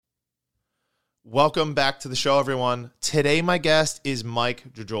Welcome back to the show, everyone. Today, my guest is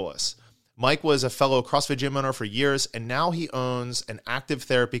Mike Georgules. Mike was a fellow CrossFit gym owner for years, and now he owns an active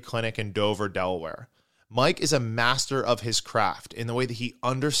therapy clinic in Dover, Delaware. Mike is a master of his craft in the way that he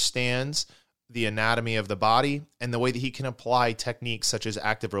understands the anatomy of the body and the way that he can apply techniques such as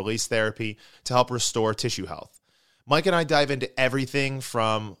active release therapy to help restore tissue health. Mike and I dive into everything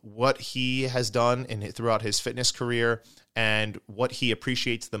from what he has done throughout his fitness career and what he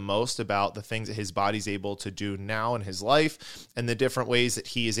appreciates the most about the things that his body's able to do now in his life and the different ways that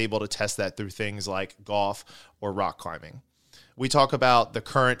he is able to test that through things like golf or rock climbing. We talk about the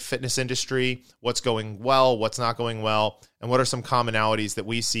current fitness industry, what's going well, what's not going well, and what are some commonalities that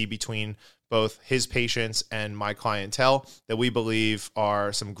we see between both his patients and my clientele that we believe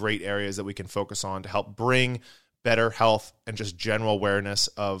are some great areas that we can focus on to help bring better health and just general awareness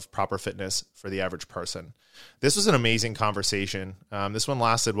of proper fitness for the average person. This was an amazing conversation. This one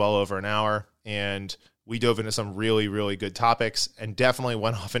lasted well over an hour, and we dove into some really, really good topics and definitely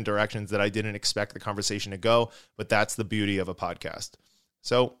went off in directions that I didn't expect the conversation to go, but that's the beauty of a podcast.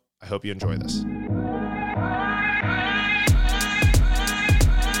 So I hope you enjoy this.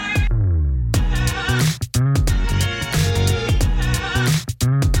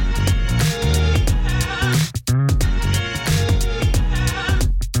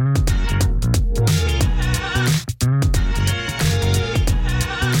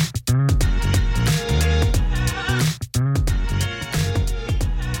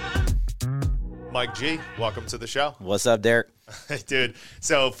 Mike G, welcome to the show. What's up, Derek? Dude,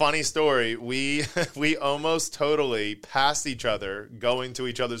 so funny story. We almost totally passed each other going to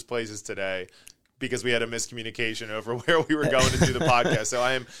each other's places today because we had a miscommunication over where we were going to do the podcast. So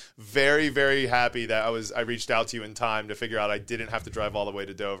I am very, very happy that I reached out to you in time to figure out I didn't have to drive all the way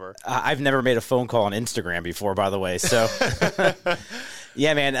to Dover. I've never made a phone call on Instagram before, by the way. So,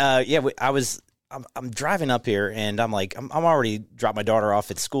 yeah, man. I'm driving up here, and I'm like, I'm already dropped my daughter off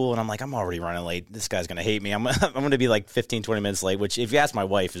at school, and I'm like, I'm already running late. This guy's going to hate me. I'm going to be like 15, 20 minutes late, which if you ask my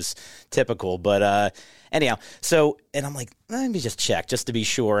wife is typical. But anyhow, and I'm like, let me just check just to be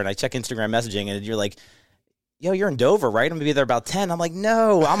sure. And I check Instagram messaging, and you're like, yo, you're in Dover, right? I'm going to be there about 10. I'm like,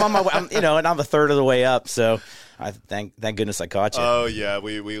 no, I'm on my way, and I'm a third of the way up. So I thank goodness I caught you. Oh, yeah,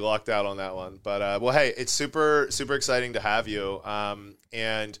 we lucked out on that one. But, well, hey, it's super, super exciting to have you.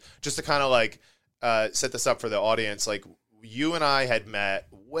 And just to kind of like, set this up for the audience, like you and I had met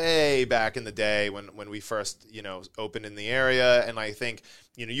way back in the day when we first, opened in the area. And I think,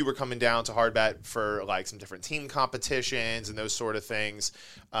 you were coming down to Hardbat for like some different team competitions and those sort of things.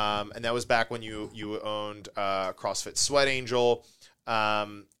 And that was back when you owned CrossFit Sweat Angel.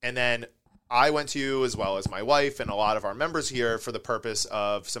 And then I went to you as well as my wife and a lot of our members here for the purpose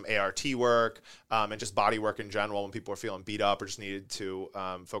of some ART work and just body work in general when people are feeling beat up or just needed to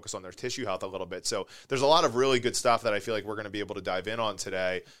focus on their tissue health a little bit. So there's a lot of really good stuff that I feel like we're going to be able to dive in on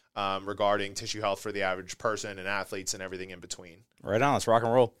today regarding tissue health for the average person and athletes and everything in between. Right on. Let's rock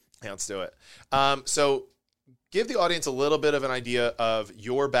and roll. Yeah, let's do it. So give the audience a little bit of an idea of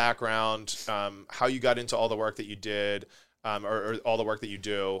your background, how you got into all the work that you did or all the work that you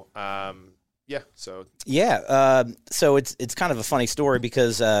do. So it's kind of a funny story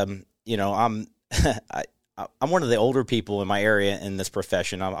because I'm I'm one of the older people in my area in this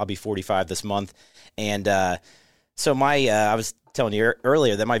profession. I'll be 45 this month, and so I was telling you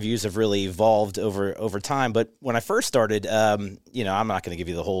earlier that my views have really evolved over time. But when I first started, I'm not going to give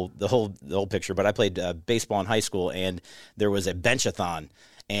you the whole picture, but I played baseball in high school, and there was a bench-a-thon.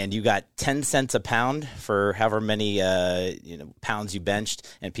 And you got 10 cents a pound for however many pounds you benched,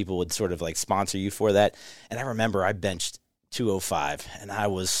 and people would sort of like sponsor you for that. And I remember I benched 205, and I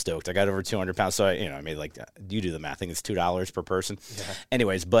was stoked. I got over 200 pounds, so I made like you do the math. I think it's $2 per person. Yeah.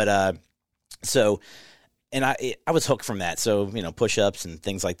 Anyways, but I was hooked from that. So push-ups and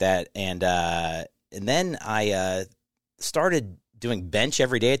things like that, and then I started doing bench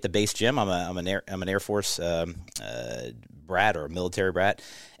every day at the base gym. I'm an Air Force brat or a military brat,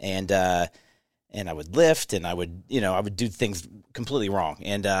 and I would lift, and I would do things completely wrong,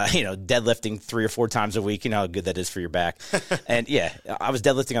 and deadlifting 3 or 4 times a week. You know how good that is for your back, and I was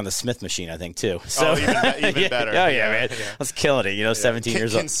deadlifting on the Smith machine, I think too. So even better. Oh yeah, man, I was killing it. 17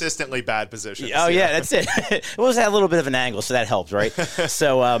 years old, consistently bad positions. Oh yeah, that's it. It was at a little bit of an angle, so that helped, right?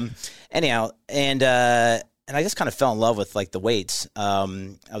 So anyhow, and I just kind of fell in love with like the weights.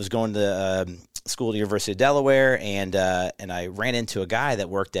 I was going to school at the University of Delaware, and I ran into a guy that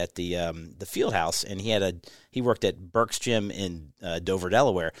worked at the field house, and he worked at Burke's Gym in Dover,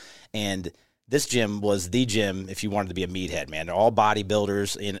 Delaware, and this gym was the gym if you wanted to be a meathead, man. They're all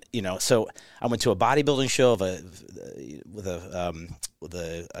bodybuilders, and so I went to a bodybuilding show with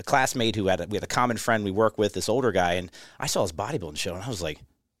a classmate we had a common friend we work with, this older guy, and I saw his bodybuilding show, and I was like,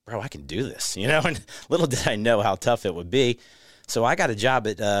 bro, I can do this, and little did I know how tough it would be. So I got a job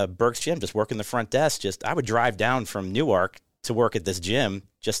at Burke's Gym, just working the front desk. I would drive down from Newark to work at this gym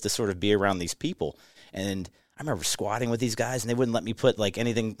just to sort of be around these people. And I remember squatting with these guys, and they wouldn't let me put like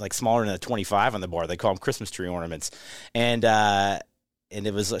anything like smaller than a 25 on the bar. They call them Christmas tree ornaments. And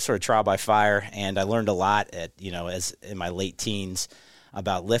it was sort of trial by fire. And I learned a lot as in my late teens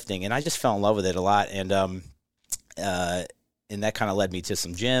about lifting. And I just fell in love with it a lot. And that kind of led me to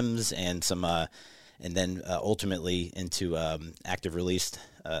some gyms and and then ultimately into active release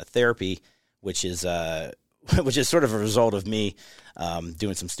therapy, which is sort of a result of me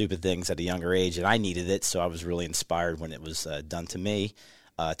doing some stupid things at a younger age, and I needed it, so I was really inspired when it was done to me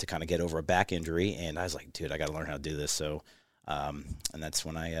to kind of get over a back injury, and I was like, dude, I got to learn how to do this. So, and that's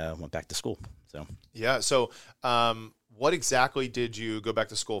when I went back to school. So yeah. So what exactly did you go back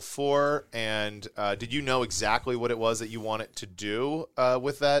to school for, and did you know exactly what it was that you wanted to do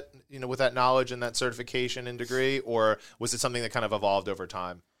with that, with that knowledge and that certification and degree, or was it something that kind of evolved over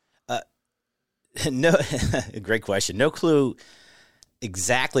time? No, great question. No clue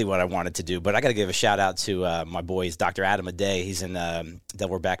exactly what I wanted to do, but I got to give a shout out to my boys, Dr. Adam Aday. He's in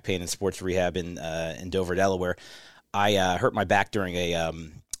Delaware Back Pain and Sports Rehab in Dover, Delaware. I hurt my back during a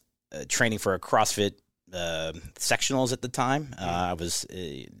training for a CrossFit sectionals at the time. I was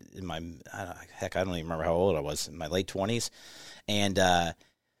in my I don't even remember how old I was, in my late 20s, and I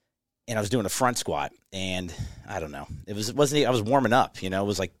was doing a front squat, and I don't know, I was warming up. It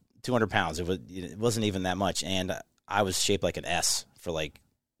was like 200 pounds. It wasn't even that much. And I was shaped like an S for like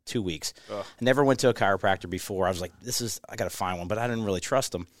 2 weeks. Ugh. I never went to a chiropractor before. I was like, I got to find one, but I didn't really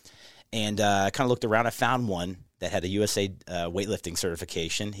trust them. And I kind of looked around. I found one that had a USA weightlifting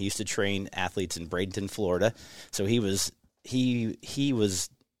certification. He used to train athletes in Bradenton, Florida. So he was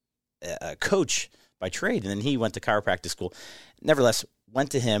a coach by trade. And then he went to chiropractic school. Nevertheless, went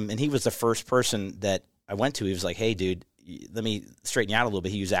to him, and he was the first person that I went to. He was like, hey, dude, let me straighten you out a little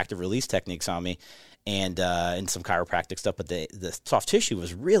bit. He used active release techniques on me and some chiropractic stuff, but the soft tissue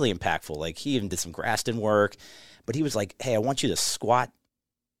was really impactful. Like, he even did some Graston work, but he was like, hey, I want you to squat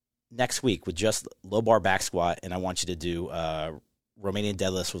next week with just low bar back squat, and I want you to do Romanian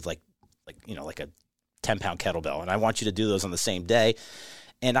deadlifts with like a 10-pound kettlebell, and I want you to do those on the same day.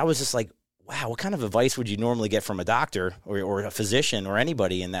 And I was just like, wow, what kind of advice would you normally get from a doctor or a physician or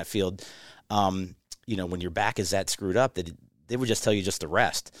anybody in that field? When your back is that screwed up, that they would just tell you just to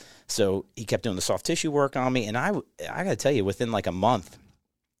rest. So he kept doing the soft tissue work on me, and I got to tell you, within like a month,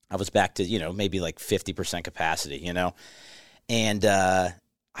 I was back to maybe like 50% capacity, and I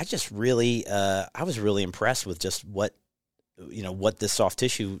just really I was really impressed with just what this soft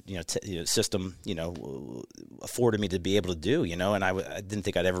tissue system afforded me to be able to do, and I didn't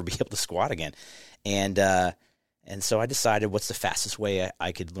think I'd ever be able to squat again, and so I decided, what's the fastest way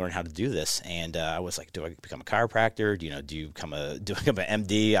I could learn how to do this? And I was like, do I become a chiropractor? Do you become an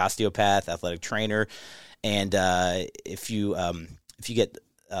MD, osteopath, athletic trainer? And if you get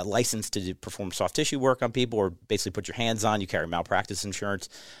licensed to perform soft tissue work on people, or basically put your hands on, you carry malpractice insurance.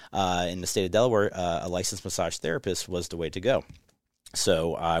 In the state of Delaware, a licensed massage therapist was the way to go.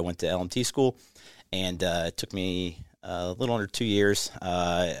 So I went to LMT school, and it took me a little under 2 years.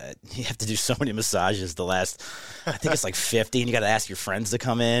 You have to do so many massages. I think it's like 50, and you got to ask your friends to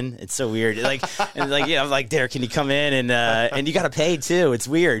come in. It's so weird. I'm like, Derek, can you come in? And you got to pay too. It's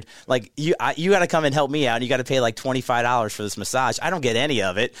weird. Like you got to come and help me out, and you got to pay like $25 for this massage. I don't get any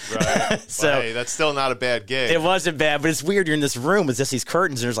of it. Right. So well, hey, that's still not a bad gig. It wasn't bad, but it's weird. You're in this room with just these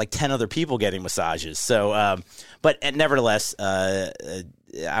curtains, and there's like 10 other people getting massages. So, but nevertheless,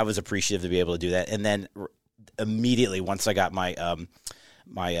 I was appreciative to be able to do that. And then immediately, once I got my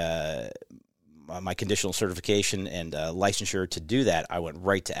my conditional certification and licensure to do that, I went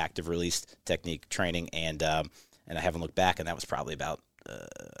right to active release technique training, and I haven't looked back. And that was probably about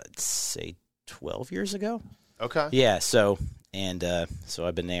I'd say 12 years ago. Okay. Yeah. So I've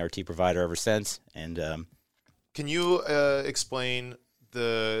been an ART provider ever since. And can you explain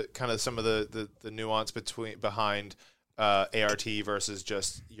the kind of some of the nuance behind ART versus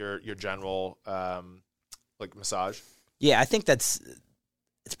just your general like massage? Yeah, I think it's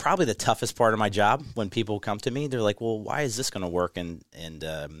probably the toughest part of my job. When people come to me, they're like, well, why is this going to work? And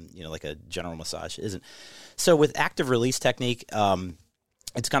like a general massage isn't. So with active release technique,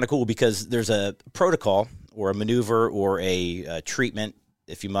 it's kind of cool because there's a protocol or a maneuver or a treatment,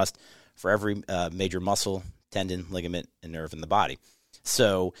 if you must, for every major muscle, tendon, ligament, and nerve in the body.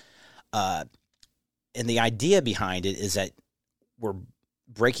 So the idea behind it is that we're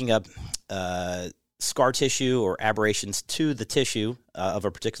breaking up scar tissue or aberrations to the tissue of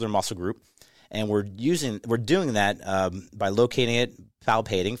a particular muscle group, and we're doing that by locating it,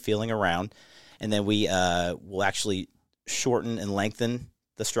 palpating, feeling around, and then we will actually shorten and lengthen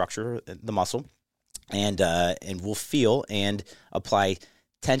the structure, the muscle, and we'll feel and apply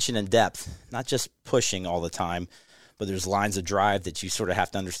tension and depth, not just pushing all the time, but there's lines of drive that you sort of have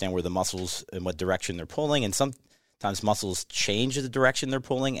to understand where the muscles and what direction they're pulling, and sometimes muscles change the direction they're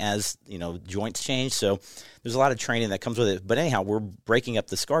pulling as, joints change. So there's a lot of training that comes with it. But anyhow, we're breaking up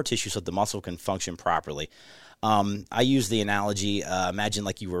the scar tissue so that the muscle can function properly. I use the analogy, imagine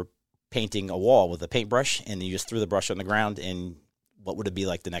like you were painting a wall with a paintbrush and you just threw the brush on the ground, and what would it be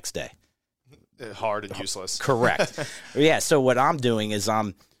like the next day? Hard and useless. Correct. Yeah, so what I'm doing is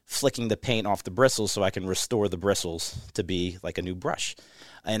I'm flicking the paint off the bristles so I can restore the bristles to be like a new brush.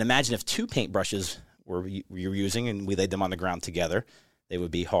 And imagine if two paintbrushes you're using and we laid them on the ground together, they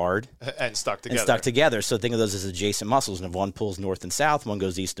would be hard and stuck together. So think of those as adjacent muscles, and if one pulls north and south, one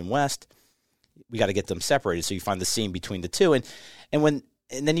goes east and west, we got to get them separated. So you find the seam between the two, and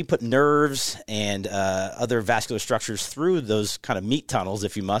then you put nerves and other vascular structures through those kind of meat tunnels,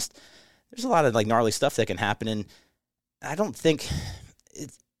 if you must. There's a lot of like gnarly stuff that can happen, and I don't think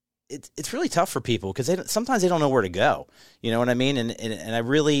it's really tough for people because sometimes they don't know where to go. You know what I mean? And I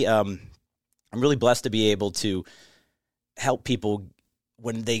really I'm really blessed to be able to help people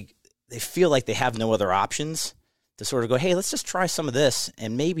when they feel like they have no other options, to sort of go, hey, let's just try some of this,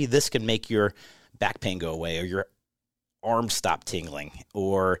 and maybe this can make your back pain go away, or your arms stop tingling,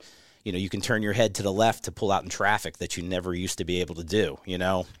 or you can turn your head to the left to pull out in traffic that you never used to be able to do.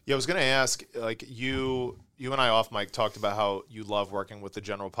 Yeah, I was going to ask, like you and I off mic talked about how you love working with the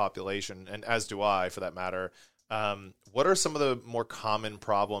general population, and as do I, for that matter. What are some of the more common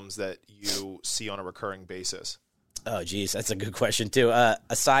problems that you see on a recurring basis? Oh, geez, that's a good question too.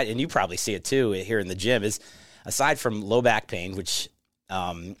 Aside, and you probably see it too here in the gym, is aside from low back pain, which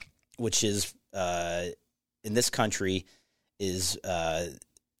is in this country is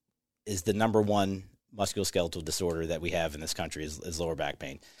the number one musculoskeletal disorder that we have in this country is lower back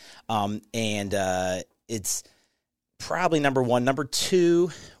pain, and it's probably number one. Number two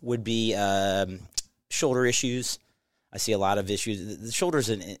would be shoulder issues. I see a lot of issues. The shoulder is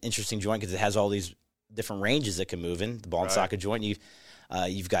an interesting joint because it has all these different ranges that can move in. The ball and socket joint,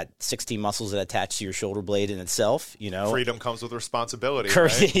 you've got 16 muscles that attach to your shoulder blade in itself. Freedom comes with responsibility.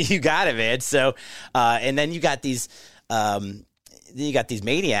 Right? You got it, man. So, and then you got these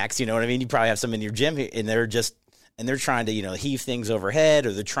maniacs. You know what I mean? You probably have some in your gym, and they're trying to heave things overhead,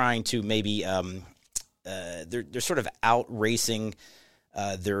 or they're trying to maybe they're sort of out racing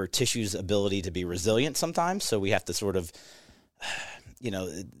their tissue's ability to be resilient sometimes. So we have to sort of,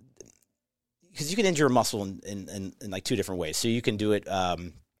 because you can injure a muscle in like two different ways. So you can do it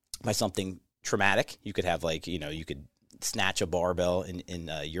by something traumatic. You could have you could snatch a barbell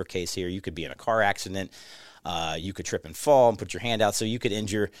in your case here. You could be in a car accident. You could trip and fall and put your hand out. So you could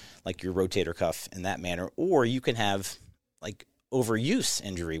injure like your rotator cuff in that manner. Or you can have like overuse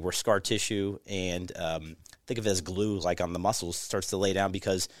injury where scar tissue and think of it as glue, like on the muscles, starts to lay down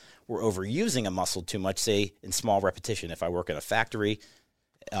because we're overusing a muscle too much, say in small repetition. If I work in a factory,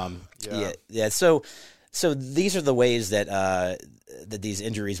 So these are the ways that that these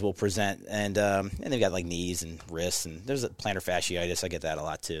injuries will present, and they've got like knees and wrists, and there's a plantar fasciitis. I get that a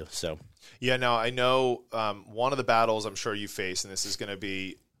lot too. So now I know one of the battles I'm sure you face, and this is going to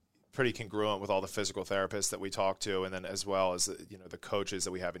be pretty congruent with all the physical therapists that we talk to, and then as well as the coaches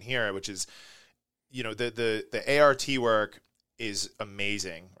that we have in here, which is the ART work is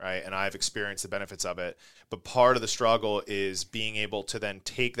amazing, right? And I've experienced the benefits of it. But part of the struggle is being able to then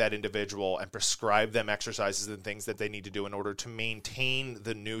take that individual and prescribe them exercises and things that they need to do in order to maintain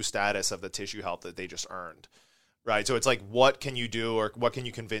the new status of the tissue health that they just earned, right? So it's like, what can you do, or what can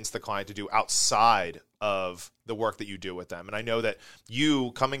you convince the client to do outside of the work that you do with them? And I know that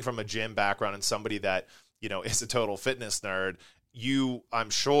you, coming from a gym background and somebody that, is a total fitness nerd, you, I'm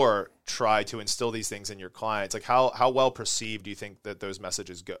sure, try to instill these things in your clients. Like how well perceived do you think that those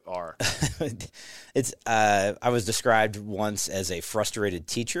messages are? It's I was described once as a frustrated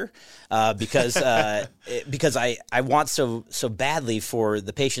teacher because I want so badly for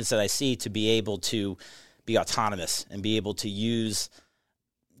the patients that I see to be able to be autonomous and be able to use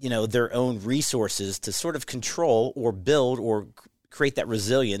their own resources to sort of control or build or create that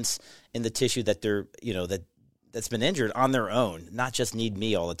resilience in the tissue that they're that's been injured on their own, not just need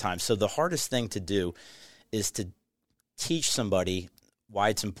me all the time. So the hardest thing to do is to teach somebody why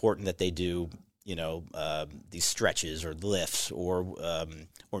it's important that they do, these stretches or lifts or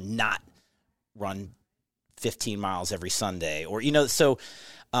not run 15 miles every Sunday, or, so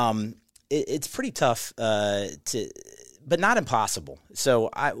it's pretty tough but not impossible. So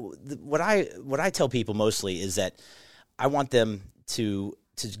what I tell people mostly is that I want them to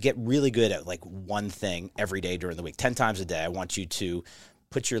get really good at like one thing every day during the week, 10 times a day. I want you to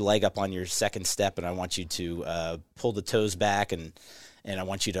put your leg up on your second step, and I want you to pull the toes back, and I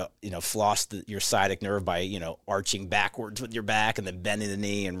want you to, floss your sciatic nerve by, arching backwards with your back and then bending the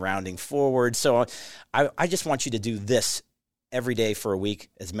knee and rounding forward. So I just want you to do this every day for a week,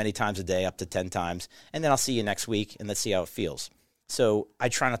 as many times a day, up to 10 times. And then I'll see you next week, and let's see how it feels. So I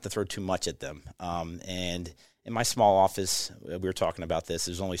try not to throw too much at them. And in my small office, we were talking about this.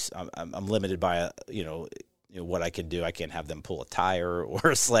 There's only I'm limited by what I can do. I can't have them pull a tire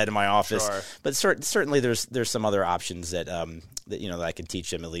or a sled in my office. Sure. But certainly there's some other options that that I can teach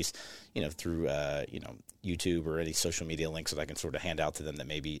them, at least through YouTube or any social media links that I can sort of hand out to them, that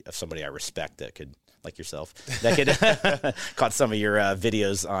maybe of somebody I respect that could, like yourself, that could caught some of your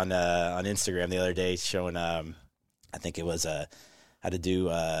videos on Instagram the other day showing I think it was how to do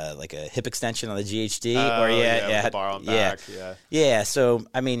like a hip extension on the GHD. With the bar on back. Yeah. So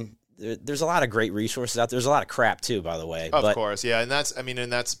I mean, there's a lot of great resources out there. There's a lot of crap too, by the way. Of course, yeah, and that's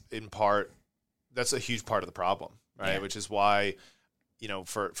in part, that's a huge part of the problem, right? Yeah. Which is why,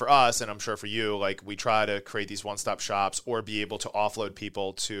 for us, and I'm sure for you, like, we try to create these one-stop shops or be able to offload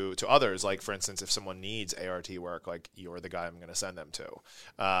people to others. Like, for instance, if someone needs ART work, like, you're the guy I'm going to send them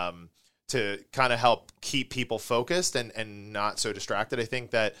to kind of help keep people focused and not so distracted. I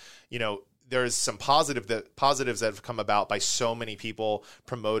think that, there's some positives that have come about by so many people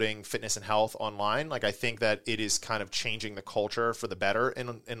promoting fitness and health online. Like, I think that it is kind of changing the culture for the better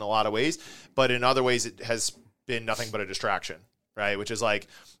in a lot of ways, but in other ways it has been nothing but a distraction, right? Which is like,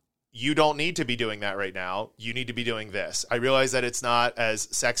 you don't need to be doing that right now. You need to be doing this. I realize that it's not as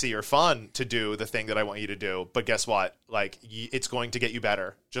sexy or fun to do the thing that I want you to do, but guess what? Like, it's going to get you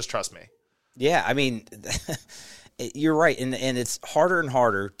better. Just trust me. Yeah. I mean, you're right. And it's harder and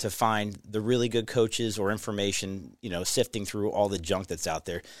harder to find the really good coaches or information, sifting through all the junk that's out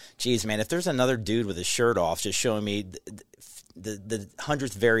there. Geez, man, if there's another dude with his shirt off just showing me the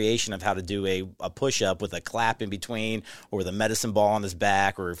 100th variation of how to do a push-up with a clap in between, or with a medicine ball on his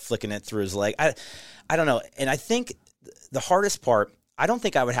back, or flicking it through his leg, I don't know. And I think the hardest part, I don't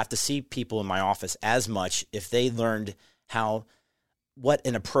think I would have to see people in my office as much if they learned what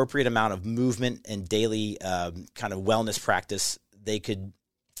an appropriate amount of movement and daily kind of wellness practice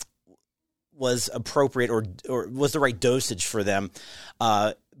was appropriate or was the right dosage for them.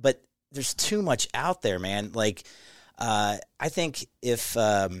 But there's too much out there, man. Like, I think if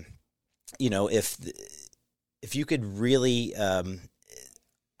you could really,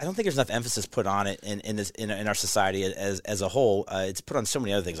 I don't think there's enough emphasis put on it in our society as a whole. It's put on so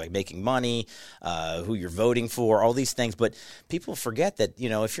many other things, like making money, who you're voting for, all these things. But people forget that,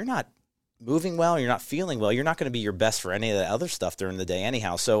 if you're not moving well, you're not feeling well, you're not going to be your best for any of the other stuff during the day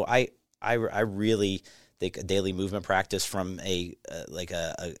anyhow. So I really think a daily movement practice from a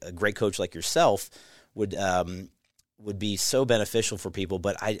great coach like yourself would be so beneficial for people.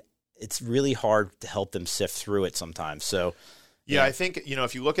 But it's really hard to help them sift through it sometimes. So. Yeah, I think,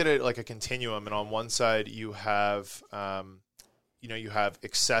 if you look at it like a continuum, and on one side you have, you have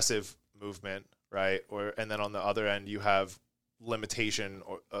excessive movement, right? And then on the other end you have limitation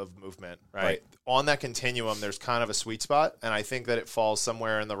of movement, right? On that continuum, there's kind of a sweet spot. And I think that it falls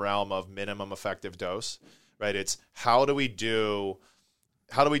somewhere in the realm of minimum effective dose, right? It's how do we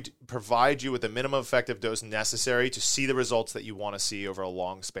provide you with the minimum effective dose necessary to see the results that you want to see over a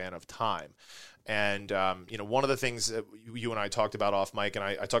long span of time? And, one of the things that you and I talked about off mic, and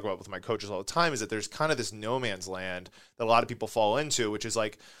I talk about with my coaches all the time, is that there's kind of this no man's land that a lot of people fall into, which is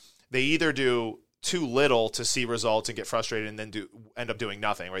like, they either do too little to see results and get frustrated and then end up doing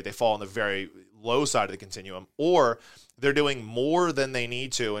nothing, right? They fall on the very low side of the continuum, or they're doing more than they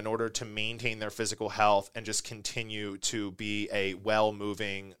need to in order to maintain their physical health and just continue to be a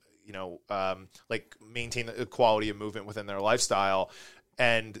well-moving, maintain the quality of movement within their lifestyle.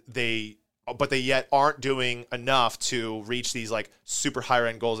 And but they yet aren't doing enough to reach these like super higher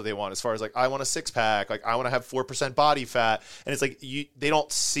end goals that they want, as far as like, I want a 6-pack, like I want to have 4% body fat. And it's like, they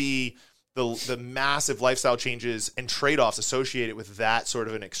don't see the massive lifestyle changes and trade-offs associated with that sort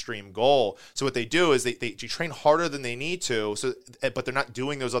of an extreme goal. So what they do is they train harder than they need to, but they're not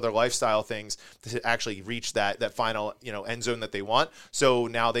doing those other lifestyle things to actually reach that final, end zone that they want. So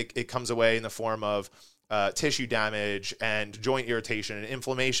now it comes away in the form of tissue damage and joint irritation and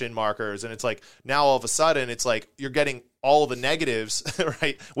inflammation markers. And it's like, now all of a sudden it's like you're getting all of the negatives,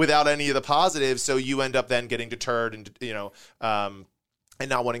 right, without any of the positives. So you end up then getting deterred and, and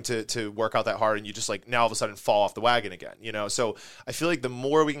not wanting to work out that hard, and you just like now all of a sudden fall off the wagon again, you know? So I feel like the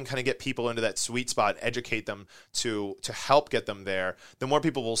more we can kind of get people into that sweet spot, educate them to help get them there, the more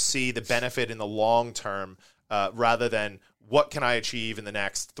people will see the benefit in the long term, rather than what can I achieve in the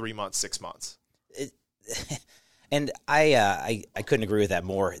next 3 months, 6 months. And I couldn't agree with that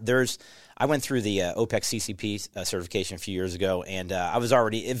more. I went through the OPEC CCP certification a few years ago, and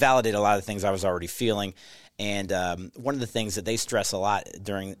it validated a lot of the things I was already feeling. And one of the things that they stress a lot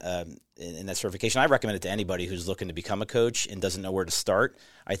during in that certification, I recommend it to anybody who's looking to become a coach and doesn't know where to start.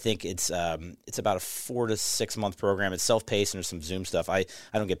 I think it's about a 4 to 6 month program. It's self-paced, and there's some Zoom stuff. I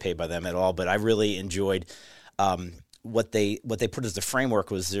don't get paid by them at all, but I really enjoyed what they put as the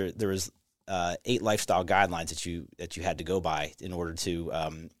framework was there was 8 lifestyle guidelines that you had to go by in order to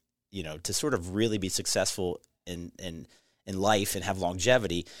to sort of really be successful in life and have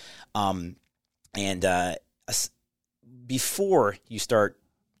longevity. Before you start,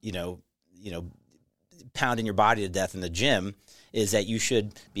 pounding your body to death in the gym, is that you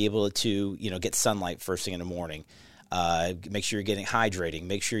should be able to, get sunlight first thing in the morning. Make sure you're getting hydrating.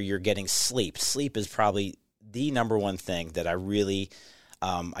 Make sure you're getting sleep. Sleep is probably the number one thing that I really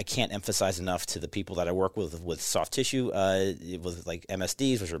I can't emphasize enough to the people that I work with soft tissue, with like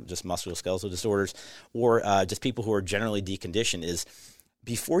MSDs, which are just musculoskeletal disorders, or just people who are generally deconditioned, is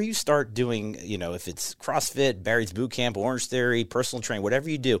before you start doing, if it's CrossFit, Barry's Boot Camp, Orange Theory, personal training, whatever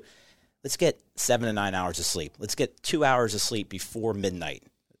you do, let's get 7 to 9 hours of sleep. Let's get 2 hours of sleep before midnight.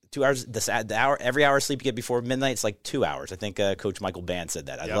 2 hours, every hour of sleep you get before midnight, it's like 2 hours. I think Coach Michael Band said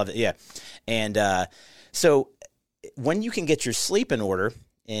that. I love it. Yeah. And so when you can get your sleep in order,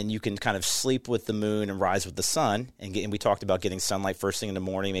 and you can kind of sleep with the moon and rise with the sun, and we talked about getting sunlight first thing in the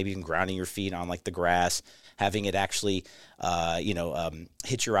morning, maybe even grounding your feet on like the grass, having it actually,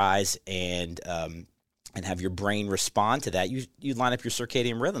 hit your eyes and have your brain respond to that. You line up your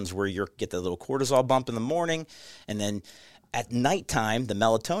circadian rhythms where you get the little cortisol bump in the morning, and then at nighttime the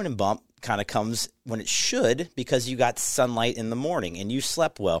melatonin bump kind of comes when it should, because you got sunlight in the morning and you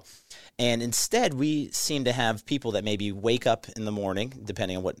slept well. And instead, we seem to have people that maybe wake up in the morning,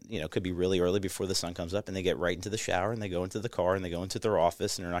 depending on what, could be really early before the sun comes up, and they get right into the shower, and they go into the car, and they go into their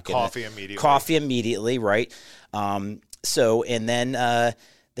office, and they're not getting coffee immediately, right? And then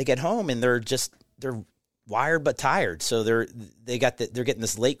they get home, and they're wired but tired. So they're getting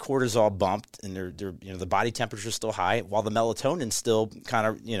this late cortisol bump, and they're the body temperature is still high, while the melatonin still kind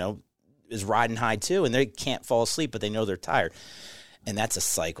of is riding high too, and they can't fall asleep, but they know they're tired. And that's a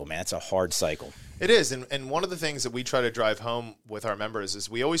cycle, man. It's a hard cycle. It is. And one of the things that we try to drive home with our members is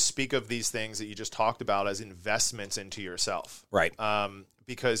we always speak of these things that you just talked about as investments into yourself. Right.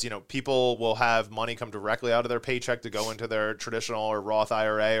 Because, people will have money come directly out of their paycheck to go into their traditional or Roth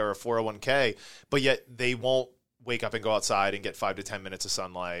IRA or a 401k, but yet they won't wake up and go outside and get 5 to 10 minutes of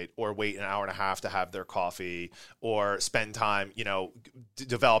sunlight, or wait an hour and a half to have their coffee, or spend time,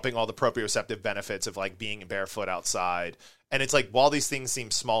 developing all the proprioceptive benefits of like being barefoot outside. And it's like, while these things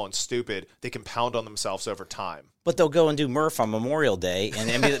seem small and stupid, they compound on themselves over time. But they'll go and do Murph on Memorial Day,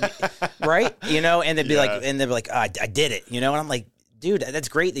 and be, right? And they'd be like, oh, I did it, And I'm like, dude, that's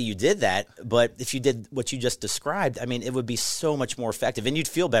great that you did that. But if you did what you just described, I mean, it would be so much more effective, and you'd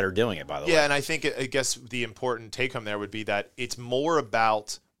feel better doing it, by the way. Yeah, and I think, I guess the important take home there would be that it's more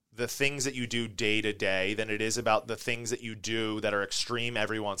about the things that you do day to day than it is about the things that you do that are extreme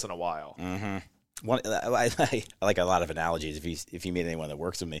every once in a while. Mm-hmm. I like a lot of analogies. If you meet anyone that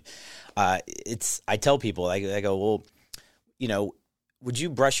works with me, I tell people, I go, well, would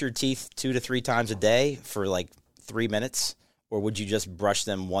you brush your teeth 2 to 3 times a day for like 3 minutes, or would you just brush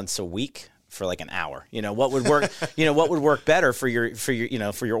them once a week for like an hour? What would work? What would work better for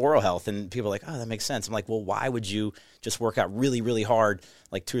your oral health? And people are like, oh, that makes sense. I'm like, well, why would you just work out really, really hard,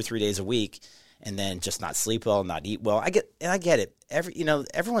 like 2 or 3 days a week, and then just not sleep well, not eat well? I get it.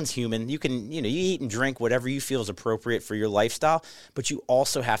 Everyone's human. You can, you eat and drink whatever you feel is appropriate for your lifestyle, but you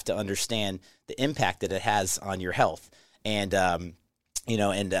also have to understand the impact that it has on your health. And,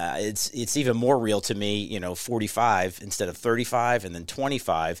 it's even more real to me, 45 instead of 35, and then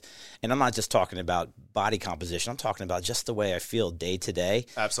 25. And I'm not just talking about body composition. I'm talking about just the way I feel day to day.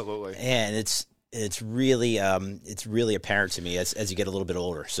 Absolutely. And it's really apparent to me as you get a little bit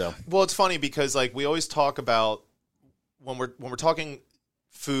older. So, well, it's funny because like we always talk about when we're talking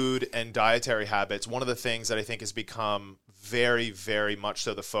food and dietary habits, one of the things that I think has become very, very much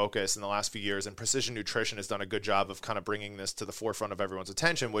so the focus in the last few years, and Precision Nutrition has done a good job of kind of bringing this to the forefront of everyone's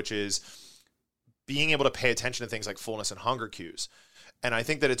attention, which is being able to pay attention to things like fullness and hunger cues. And I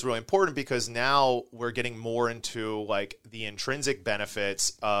think that it's really important because now we're getting more into like the intrinsic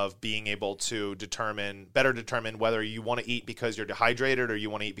benefits of being able to better determine whether you want to eat because you're dehydrated, or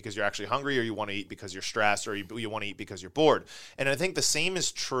you want to eat because you're actually hungry, or you want to eat because you're stressed, or you want to eat because you're bored. And I think the same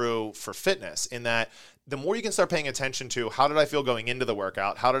is true for fitness, in that the more you can start paying attention to how did I feel going into the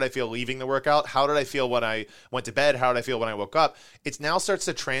workout? How did I feel leaving the workout? How did I feel when I went to bed? How did I feel when I woke up? It now starts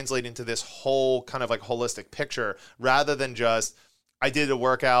to translate into this whole kind of like holistic picture, rather than just I did a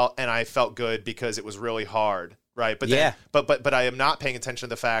workout and I felt good because it was really hard. Right. But then, but I am not paying attention to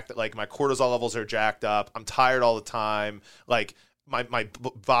the fact that like my cortisol levels are jacked up. I'm tired all the time. Like my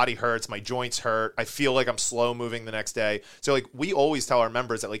body hurts, my joints hurt. I feel like I'm slow moving the next day. So like we always tell our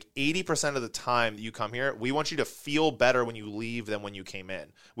members that like 80% of the time that you come here, we want you to feel better when you leave than when you came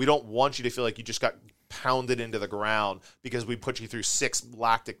in. We don't want you to feel like you just got pounded into the ground because we put you through 6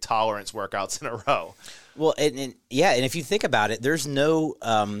 lactic tolerance workouts in a row. Well, and if you think about it, there's no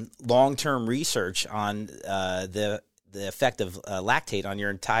long-term research on the effect of lactate on your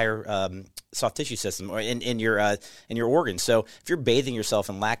entire soft tissue system or in your organs. So if you're bathing yourself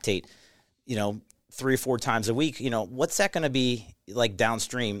in lactate, 3 or 4 times a week, what's that going to be like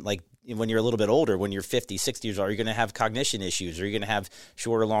downstream? Like when you're a little bit older, when you're 50, 60 years old, are you going to have cognition issues? Are you going to have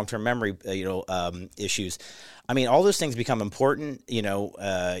shorter long-term memory, issues? I mean, all those things become important,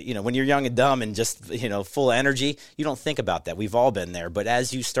 when you're young and dumb and just, full of energy, you don't think about that. We've all been there. But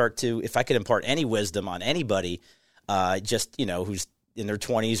as you start to, if I could impart any wisdom on anybody, who's in their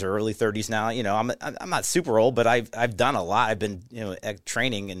 20s or early 30s now, I'm not super old, but I've done a lot. I've been,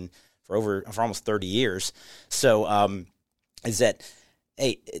 training for almost 30 years. So, is that,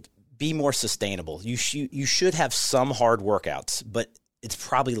 hey, be more sustainable. You should have some hard workouts, but it's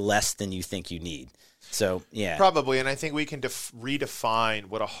probably less than you think you need. So, yeah. Probably, and I think we can redefine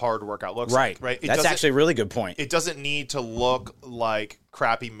what a hard workout looks like. Right. That's actually a really good point. It doesn't need to look like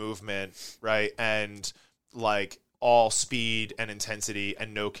crappy movement, right, and like all speed and intensity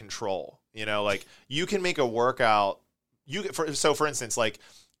and no control. Like you can make a workout. For instance, like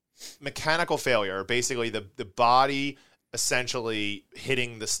mechanical failure, basically the body essentially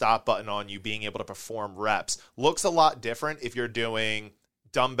hitting the stop button on you being able to perform reps looks a lot different if you're doing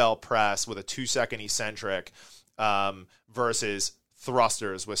dumbbell press with a 2-second eccentric versus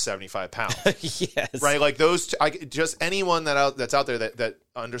thrusters with 75 pounds. Yes. Right? Like those just anyone that's out there that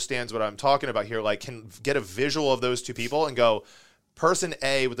understands what I'm talking about here, like can get a visual of those two people and go, person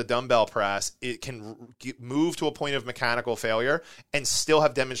A with the dumbbell press, it can move to a point of mechanical failure and still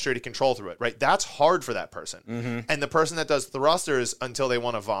have demonstrated control through it, right? That's hard for that person. Mm-hmm. And the person that does thrusters until they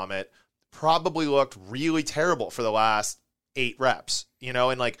want to vomit probably looked really terrible for the last 8 reps,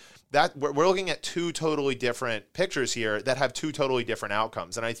 and like that, we're looking at 2 totally different pictures here that have 2 totally different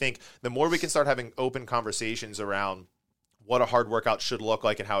outcomes. And I think the more we can start having open conversations around what a hard workout should look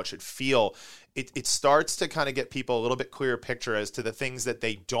like and how it should feel, it starts to kind of get people a little bit clearer picture as to the things that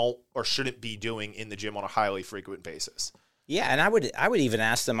they don't or shouldn't be doing in the gym on a highly frequent basis. Yeah, and I would even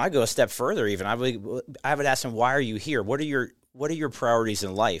ask them. I go a step further. Even I would ask them, why are you here? What are your priorities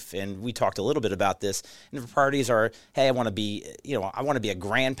in life? And we talked a little bit about this. And the priorities are, hey, I want to be a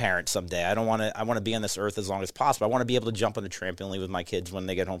grandparent someday. I want to be on this earth as long as possible. I want to be able to jump on the trampoline with my kids when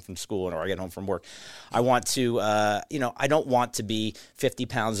they get home from school or I get home from work. I want to, I don't want to be 50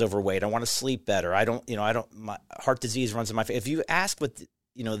 pounds overweight. I want to sleep better. My heart disease runs in my family. If you ask what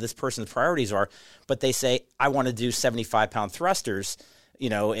this person's priorities are, but they say, I want to do 75-pound thrusters,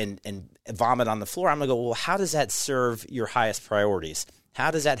 and vomit on the floor, I'm going to go, well, how does that serve your highest priorities?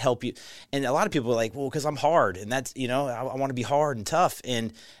 How does that help you? And a lot of people are like, well, because I'm hard, and that's, I want to be hard and tough.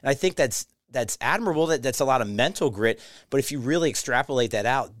 And I think that's admirable. That's a lot of mental grit. But if you really extrapolate that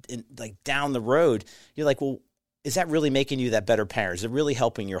out, like down the road, you're like, well, is that really making you that better parent? Is it really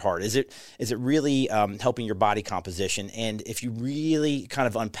helping your heart? Is it really helping your body composition? And if you really kind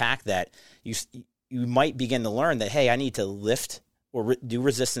of unpack that, you might begin to learn that, hey, I need to lift or do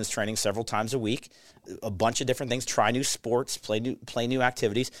resistance training several times a week, a bunch of different things, try new sports, play new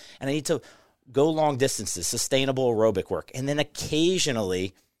activities, and I need to go long distances, sustainable aerobic work. And then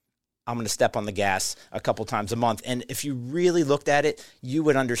occasionally I'm going to step on the gas a couple times a month. And if you really looked at it, you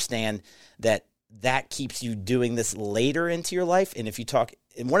would understand that keeps you doing this later into your life. And if you talk,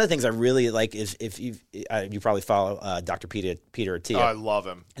 and one of the things I really like is if you probably follow Dr. Peter Attia. Oh, I love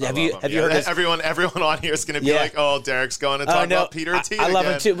him. Have you heard his, everyone on here is going to be like, oh, Derek's going to talk about Peter Attia. I love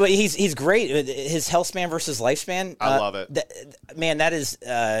him too, but he's great. His health span versus lifespan. I love it. That is.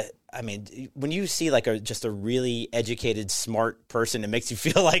 I mean, when you see like just a really educated, smart person, it makes you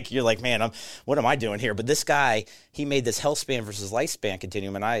feel like you're like, man, what am I doing here? But this guy, he made this health span versus lifespan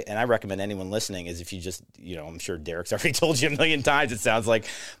continuum, and I recommend anyone listening is if you just, I'm sure Derek's already told you a million times. It sounds like,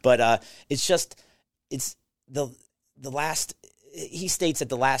 but it's the last. He states that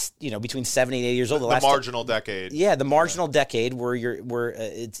the last, between 70 and 80 years old, the marginal decade. Yeah, the marginal decade where your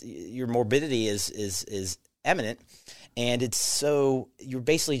morbidity is eminent. And you're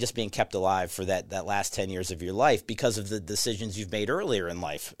basically just being kept alive for that last 10 years of your life because of the decisions you've made earlier in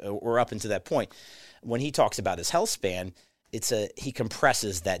life or up until that point. When he talks about his health span, he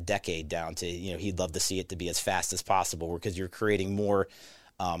compresses that decade down to, he'd love to see it to be as fast as possible because you're creating more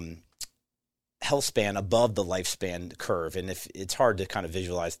health span above the lifespan curve. And if it's hard to kind of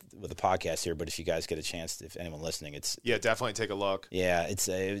visualize with a podcast here, but if you guys get a chance, if anyone listening, definitely take a look. Yeah, it's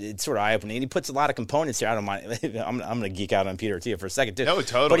sort of eye opening. And he puts a lot of components here. I don't mind. I'm going to geek out on Peter Attia for a second too. No,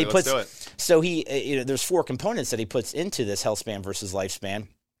 totally. But Let's do it. So there's 4 components that he puts into this health span versus lifespan,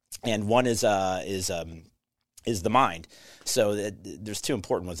 and one is the mind. So there's 2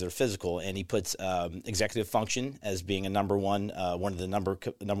 important ones that are physical, and he puts executive function as being a number one of the number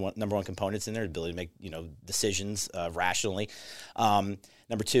one components in there, the ability to make decisions rationally.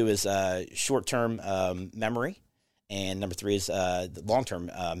 Number 2 is short-term memory, and number 3 is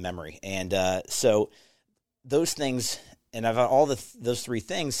long-term memory. And so those things. And of all those 3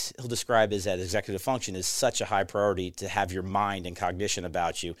 things, he'll describe as that executive function is such a high priority to have your mind and cognition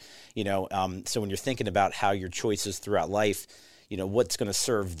about you. So when you're thinking about how your choices throughout life, what's going to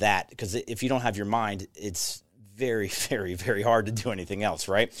serve that? Because if you don't have your mind, it's very, very, very hard to do anything else,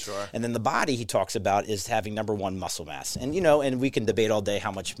 right? Sure. And then the body he talks about is having number 1 muscle mass. And, and we can debate all day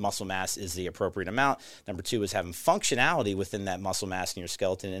how much muscle mass is the appropriate amount. Number 2 is having functionality within that muscle mass in your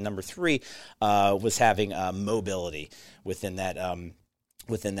skeleton. And number 3 was having mobility within that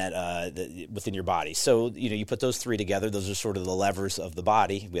within your body. So, you put those 3 together. Those are sort of the levers of the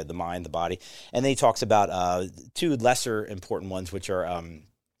body. We have the mind, the body. And then he talks about 2 lesser important ones, which are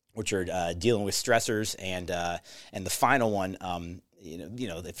dealing with stressors, and the final one,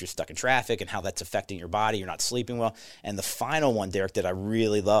 if you're stuck in traffic and how that's affecting your body, you're not sleeping well. And the final one, Derek, that I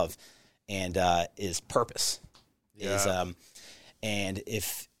really love, and is purpose. Yeah. And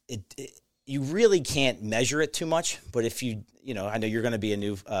if you really can't measure it too much, but if I know you're going to be a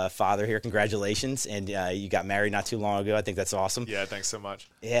new father here. Congratulations, and you got married not too long ago. I think that's awesome. Yeah, thanks so much.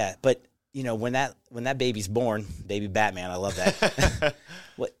 Yeah, but when that baby's born, baby Batman, I love that.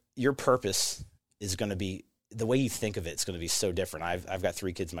 What your purpose is going to be, the way you think of it's going to be so different. I've got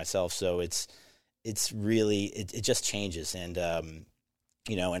 3 kids myself, so it's really it just changes. And and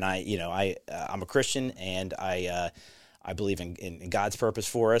I'm a Christian, and I believe in God's purpose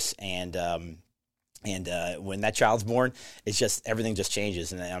for us, and when that child's born, it's just everything just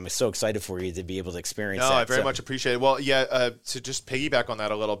changes, and I'm so excited for you to be able to experience that. No, I very much appreciate it. Well, yeah, to just piggyback on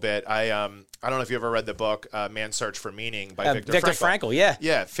that a little bit, I don't know if you ever read the book Man's Search for Meaning by Viktor Frankl. Yeah.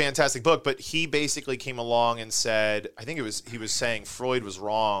 Yeah, fantastic book, but he basically came along and said, I think he was saying Freud was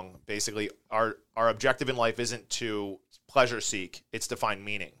wrong. Basically, our objective in life isn't to pleasure seek, it's to find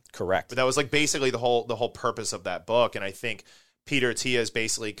meaning. Correct. But that was like basically the whole purpose of that book, and I think Peter Attia is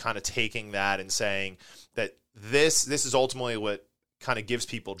basically kind of taking that and saying that this is ultimately what kind of gives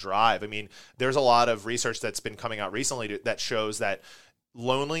people drive. I mean, there's a lot of research that's been coming out recently that shows that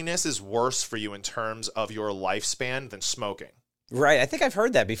loneliness is worse for you in terms of your lifespan than smoking. Right. I think I've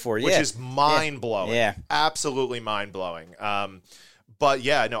heard that before. Which is mind-blowing. Yeah. Absolutely mind-blowing. But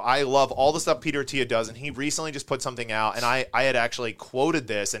yeah, no, I love all the stuff Peter Attia does, and he recently just put something out, and I had actually quoted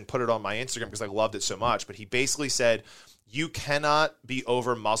this and put it on my Instagram because I loved it so much, but he basically said, you cannot be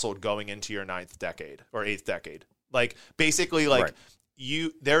over-muscled going into your 9th decade or 8th decade. Like, basically, like,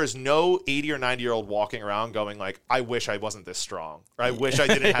 right. There is no 80 or 90-year-old walking around going, like, I wish I wasn't this strong, or I wish I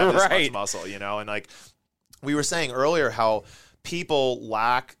didn't have this much muscle, And, like, we were saying earlier how people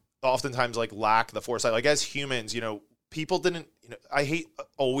oftentimes lack the foresight. Like, as humans, people didn't, I hate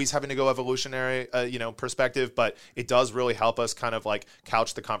always having to go evolutionary, perspective, but it does really help us kind of, like,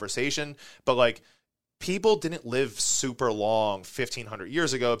 couch the conversation. But, like, people didn't live super long 1,500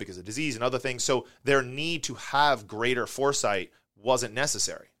 years ago because of disease and other things. So their need to have greater foresight wasn't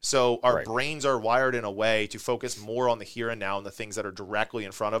necessary. So our brains are wired in a way to focus more on the here and now and the things that are directly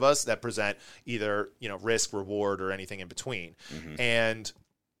in front of us that present either, risk, reward, or anything in between. Mm-hmm. And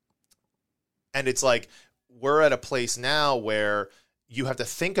it's like, we're at a place now where, you have to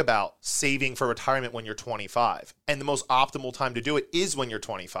think about saving for retirement when you're 25. And the most optimal time to do it is when you're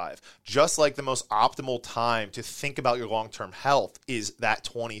 25. Just like the most optimal time to think about your long-term health is that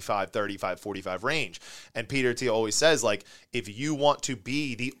 25, 35, 45 range. And Peter T always says, like, if you want to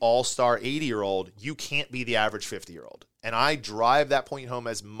be the all-star 80-year-old, you can't be the average 50-year-old. And I drive that point home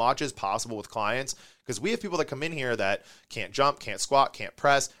as much as possible with clients, because we have people that come in here that can't jump, can't squat, can't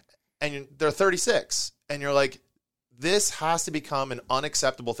press, and they're 36. And you're like, this has to become an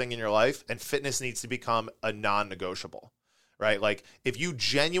unacceptable thing in your life, and fitness needs to become a non-negotiable, right? Like, if you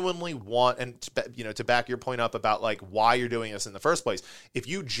genuinely want, and to back your point up about like why you're doing this in the first place, if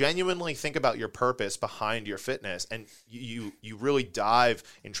you genuinely think about your purpose behind your fitness and you really dive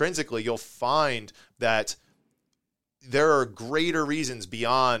intrinsically, you'll find that there are greater reasons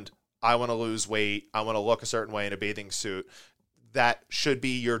beyond I want to lose weight, I want to look a certain way in a bathing suit, that should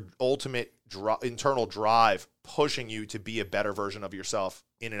be your ultimate internal drive pushing you to be a better version of yourself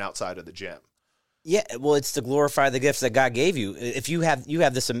in and outside of the gym. Yeah, well, it's to glorify the gifts that God gave you. If you have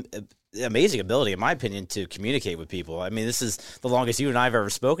this amazing ability, in my opinion, to communicate with people. I mean, this is the longest you and I have ever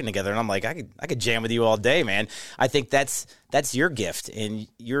spoken together, and I'm like, I could jam with you all day, man. I think that's your gift, and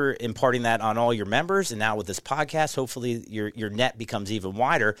you're imparting that on all your members. And now with this podcast, hopefully your net becomes even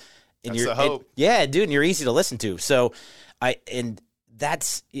wider. And that's the hope. Yeah, dude, and you're easy to listen to. So I think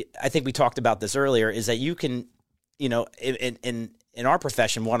we talked about this earlier, is that you can, in our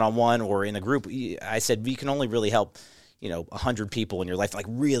profession, one-on-one or in a group, I said you can only really help, 100 people in your life, like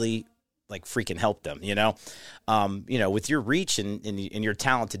really like freaking help them, with your reach and your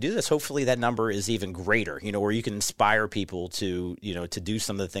talent to do this, hopefully that number is even greater, where you can inspire people to, to do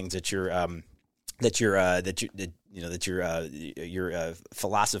some of the things that you're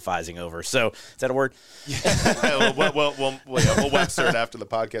philosophizing over. So is that a word? Yeah. We'll Webster it after the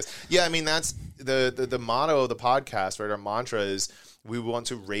podcast. Yeah, I mean, that's the motto of the podcast, right? Our mantra is we want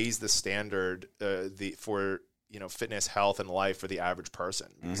to raise the standard for fitness, health, and life for the average person.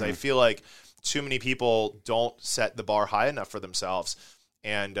 Because I feel like too many people don't set the bar high enough for themselves.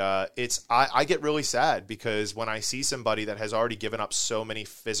 And I get really sad because when I see somebody that has already given up so many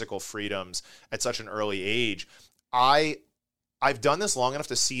physical freedoms at such an early age, I've done this long enough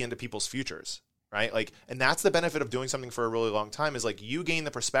to see into people's futures, right? Like, and that's the benefit of doing something for a really long time, is like you gain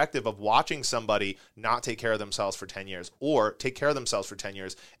the perspective of watching somebody not take care of themselves for 10 years or take care of themselves for 10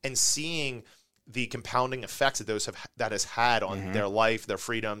 years and seeing the compounding effects that has had on their life, their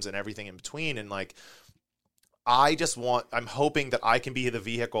freedoms, and everything in between. And like, I'm hoping that I can be the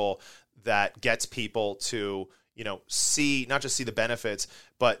vehicle that gets people to, not just see the benefits,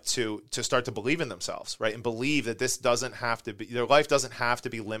 but to start to believe in themselves, right? And believe that their life doesn't have to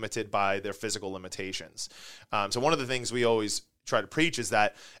be limited by their physical limitations. So one of the things we always try to preach is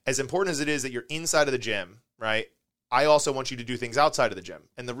that as important as it is that you're inside of the gym, right? I also want you to do things outside of the gym.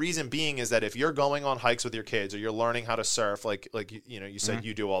 And the reason being is that if you're going on hikes with your kids or you're learning how to surf, like you said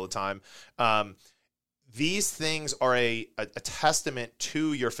you do all the time, these things are a testament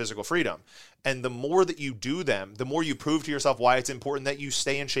to your physical freedom. And the more that you do them, the more you prove to yourself why it's important that you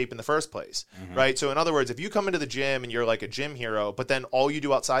stay in shape in the first place, right? So in other words, if you come into the gym and you're like a gym hero, but then all you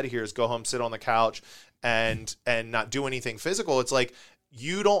do outside of here is go home, sit on the couch and not do anything physical, it's like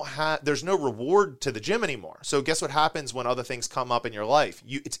there's no reward to the gym anymore. So guess what happens when other things come up in your life?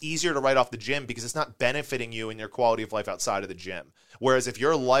 It's easier to write off the gym because it's not benefiting you in your quality of life outside of the gym. Whereas if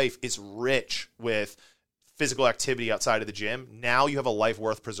your life is rich with physical activity outside of the gym, now you have a life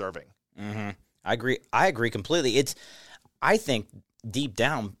worth preserving. I agree completely. I think deep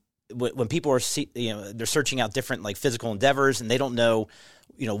down, when people are, they're searching out different like physical endeavors and they don't know,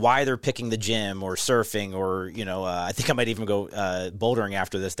 why they're picking the gym or surfing or, I think I might even go bouldering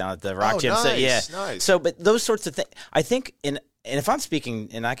after this down at the Rock Gym. Nice, so, yeah. Nice. So, but those sorts of things, I think, and if I'm speaking,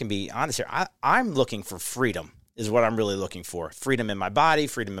 and I can be honest here, I'm looking for freedom is what I'm really looking for. Freedom in my body,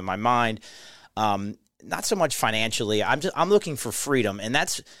 freedom in my mind. Not so much financially. I'm looking for freedom,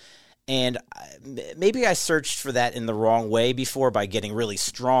 and maybe I searched for that in the wrong way before by getting really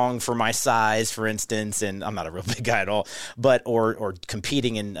strong for my size, for instance, and I'm not a real big guy at all, but or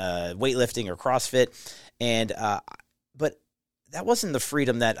competing in weightlifting or CrossFit, and but that wasn't the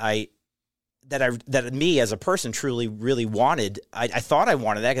freedom that me as a person truly really wanted. I thought I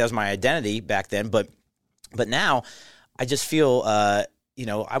wanted that because that was my identity back then, but now I just feel.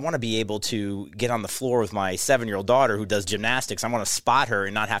 I want to be able to get on the floor with my 7-year-old daughter who does gymnastics. I want to spot her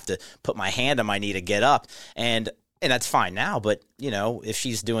and not have to put my hand on my knee to get up. And that's fine now. But, if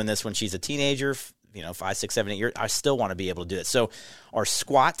she's doing this when she's a teenager, 5, 6, 7, 8 years, I still want to be able to do it. So are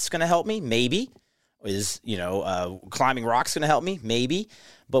squats going to help me? Maybe. Is, climbing rocks going to help me? Maybe.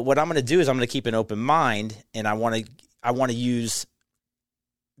 But what I'm going to do is I'm going to keep an open mind, and I want to use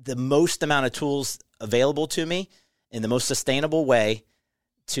the most amount of tools available to me in the most sustainable way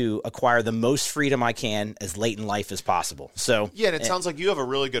to acquire the most freedom I can as late in life as possible. So yeah, and it sounds like you have a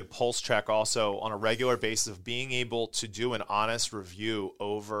really good pulse check also on a regular basis of being able to do an honest review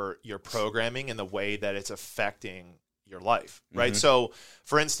over your programming and the way that it's affecting your life, right? So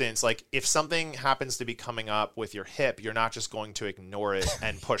for instance, like if something happens to be coming up with your hip, you're not just going to ignore it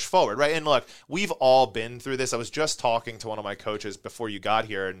and push forward, right? And look, we've all been through this. I was just talking to one of my coaches before you got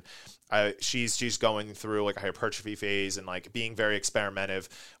here, and she's going through like a hypertrophy phase and like being very experimentative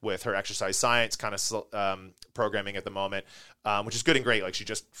with her exercise science kind of programming at the moment, which is good and great. Like she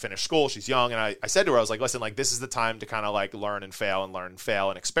just finished school, she's young, and I said to her, I was like, listen, like this is the time to kind of like learn and fail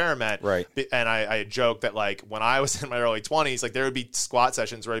and experiment. Right. And I had joked that like when I was in my early 20s, like there would be squat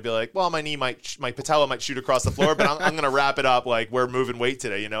sessions where I'd be like, well, my patella might shoot across the floor, but I'm going to wrap it up like we're moving weight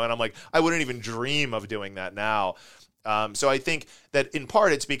today, and I'm like, I wouldn't even dream of doing that now. So I think that in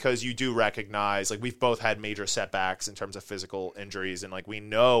part it's because you do recognize, like we've both had major setbacks in terms of physical injuries, and like we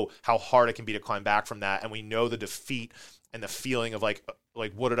know how hard it can be to climb back from that, and we know the defeat and the feeling of like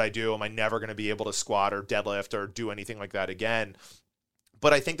what did I do? Am I never going to be able to squat or deadlift or do anything like that again?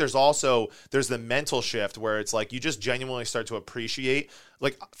 But I think there's the mental shift where it's like you just genuinely start to appreciate,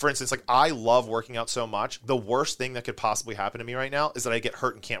 like, for instance, like I love working out so much. The worst thing that could possibly happen to me right now is that I get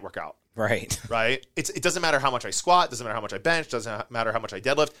hurt and can't work out. Right. Right. It doesn't matter how much I squat. Doesn't matter how much I bench. Doesn't matter how much I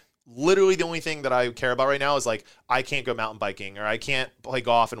deadlift. Literally the only thing that I care about right now is like I can't go mountain biking, or I can't play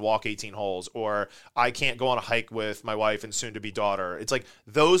golf and walk 18 holes, or I can't go on a hike with my wife and soon to be daughter. It's like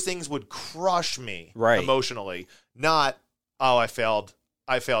those things would crush me emotionally, not, oh, I failed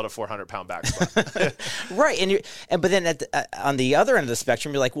a 400-pound back squat. Right. But then on the other end of the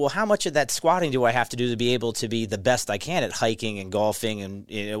spectrum, you're like, well, how much of that squatting do I have to do to be able to be the best I can at hiking and golfing and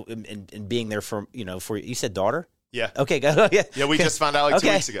and being there for you said daughter? Yeah. Okay, go. Yeah, we just found out like 2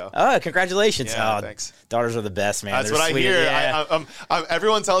 weeks ago. Oh, congratulations. Yeah, thanks. Daughters are the best, man. That's They're what sweet. I hear. Yeah.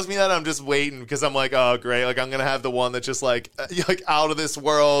 Everyone tells me that. I'm just waiting because I'm like, oh, great. Like, I'm going to have the one that's just like out of this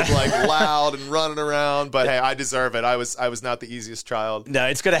world, like loud and running around. But hey, I deserve it. I was not the easiest child. No,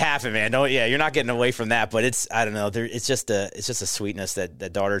 it's going to happen, man. You're not getting away from that. But I don't know. It's just a sweetness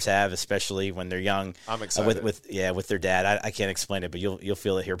that daughters have, especially when they're young. I'm excited. With their dad. I can't explain it, but you'll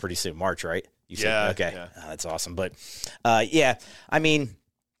feel it here pretty soon. March, right? You said, yeah. Okay. Yeah. Oh, that's awesome. But I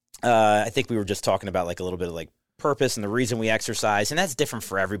think we were just talking about like a little bit of like purpose and the reason we exercise, and that's different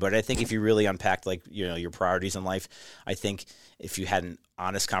for everybody. I think if you really unpacked like your priorities in life, I think if you had an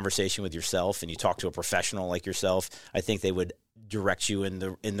honest conversation with yourself and you talk to a professional like yourself, I think they would direct you in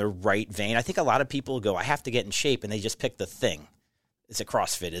the right vein. I think a lot of people go, I have to get in shape, and they just pick the thing. Is it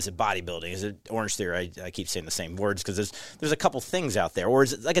CrossFit? Is it bodybuilding? Is it Orange Theory? I keep saying the same words because there's a couple things out there. Or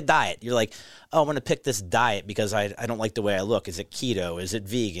is it like a diet? You're like, oh, I'm going to pick this diet because I don't like the way I look. Is it keto? Is it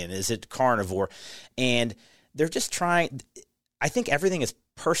vegan? Is it carnivore? And they're just trying. I think everything is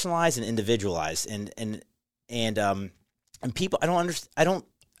personalized and individualized, and people.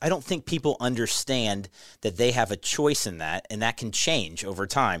 I don't think people understand that they have a choice in that, and that can change over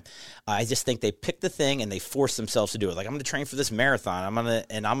time. I just think they pick the thing and they force themselves to do it. Like, I'm going to train for this marathon. I'm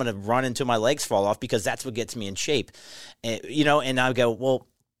going to run until my legs fall off because that's what gets me in shape. And I go, well,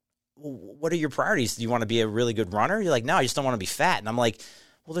 what are your priorities? Do you want to be a really good runner? You're like, no, I just don't want to be fat. And I'm like,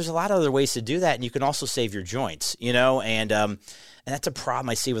 well, there's a lot of other ways to do that, and you can also save your joints, and that's a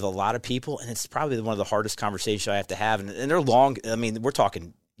problem I see with a lot of people, and it's probably one of the hardest conversations I have to have. And they're long. I mean, we're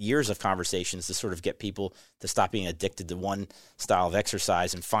talking years of conversations to sort of get people to stop being addicted to one style of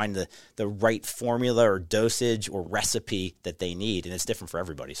exercise and find the right formula or dosage or recipe that they need. And it's different for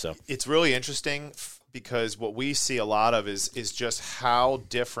everybody. So it's really interesting because what we see a lot of is just how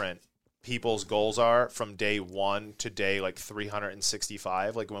different people's goals are from day one to day like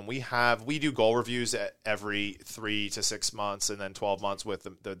 365. Like when we do goal reviews at every 3 to 6 months and then 12 months with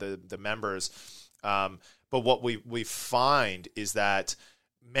the members. But what we find is that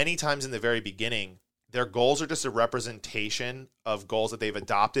many times in the very beginning, their goals are just a representation of goals that they've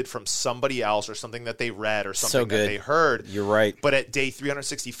adopted from somebody else or something that they read or something that they heard. You're right. But at day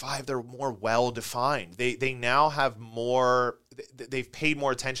 365, they're more well-defined. They now have more, they've paid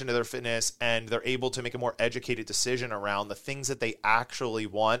more attention to their fitness, and they're able to make a more educated decision around the things that they actually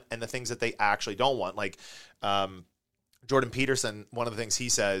want and the things that they actually don't want. Like Jordan Peterson, one of the things he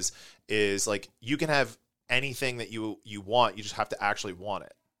says is like, you can have anything that you want, you just have to actually want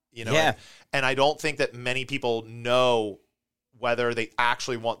it. Yeah. And I don't think that many people know whether they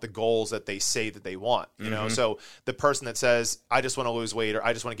actually want the goals that they say that they want, know? So the person that says, I just want to lose weight or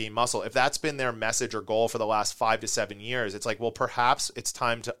I just want to gain muscle, if that's been their message or goal for the last 5 to 7 years, it's like, well, perhaps it's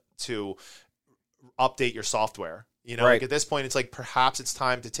time to update your software You know, like at this point, it's like perhaps it's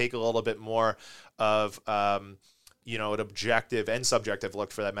time to take a little bit more of, you know, an objective and subjective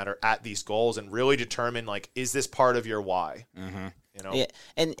look, for that matter, at these goals and really determine, like, is this part of your why? Mm-hmm. You know, yeah,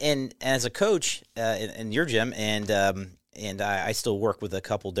 and as a coach in your gym, and I still work with a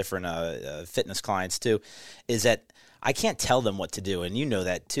couple different fitness clients too, is that I can't tell them what to do, and you know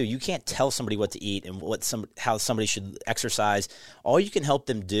that too. You can't tell somebody what to eat and how somebody should exercise. All you can help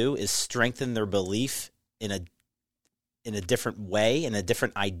them do is strengthen their belief in a different way, in a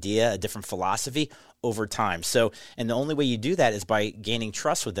different idea, a different philosophy over time. So, and the only way you do that is by gaining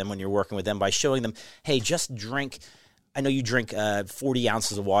trust with them when you're working with them, by showing them, hey, just drink. I know you drink 40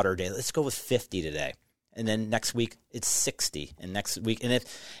 ounces of water a day. Let's go with 50 today. And then next week it's 60, and next week, and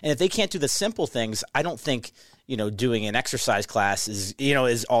if they can't do the simple things, I don't think, you know, doing an exercise class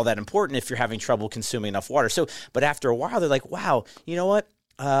is all that important if you're having trouble consuming enough water. So, but after a while, they're like, wow, you know what?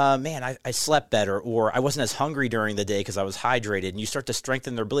 Man, I slept better, or I wasn't as hungry during the day because I was hydrated. And you start to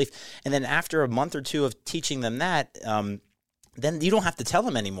strengthen their belief. And then after a month or two of teaching them that, then you don't have to tell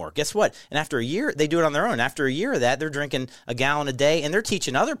them anymore. Guess what? And after a year, they do it on their own. After a year of that, they're drinking a gallon a day, and they're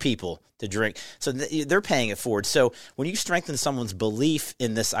teaching other people to drink. So they're paying it forward. So when you strengthen someone's belief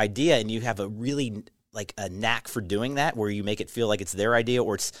in this idea, and you have a really like a knack for doing that, where you make it feel like it's their idea,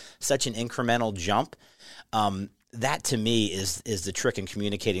 or it's such an incremental jump, that to me is the trick in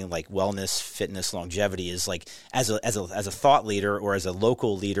communicating like wellness, fitness, longevity, is like as a thought leader or as a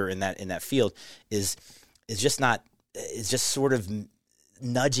local leader in that field is just sort of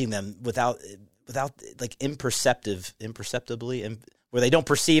nudging them without like imperceptibly, and where they don't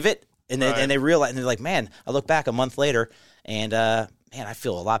perceive it, and they realize, and they're like, man, I look back a month later and man, I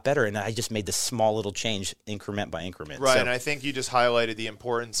feel a lot better, and I just made this small little change increment by increment. Right, and I think you just highlighted the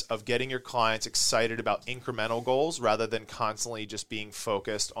importance of getting your clients excited about incremental goals rather than constantly just being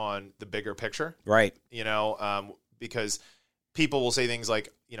focused on the bigger picture. Right. You know, because people will say things like,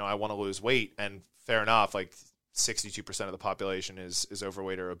 you know, I want to lose weight, and fair enough, like 62% of the population is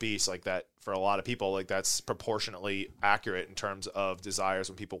overweight or obese. Like that, for a lot of people, like that's proportionately accurate in terms of desires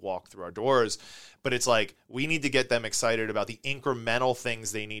when people walk through our doors. But it's like, we need to get them excited about the incremental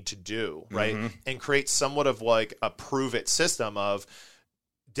things they need to do, right? Mm-hmm. And create somewhat of like a prove it system of,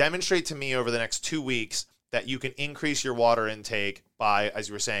 demonstrate to me over the next 2 weeks that you can increase your water intake by, as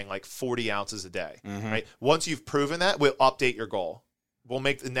you were saying, like 40 ounces a day, mm-hmm. right? Once you've proven that, we'll update your goal. We'll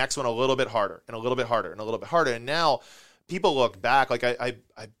make the next one a little bit harder and a little bit harder and a little bit harder. And now people look back, like I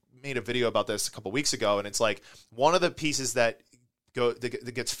made a video about this a couple weeks ago, and it's like one of the pieces that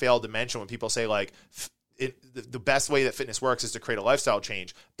gets failed to mention when people say like the best way that fitness works is to create a lifestyle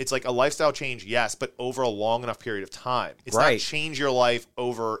change. It's like a lifestyle change, yes, but over a long enough period of time. It's not change your life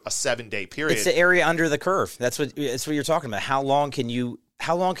over a 7-day period. It's the area under the curve. That's what you're talking about. How long can you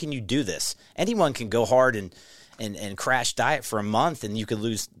do this? Anyone can go hard and crash diet for a month, and you could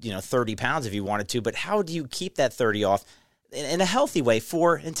lose 30 pounds if you wanted to. But how do you keep that 30 off in a healthy way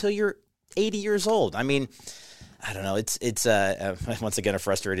until you're 80 years old? I mean, I don't know. It's once again a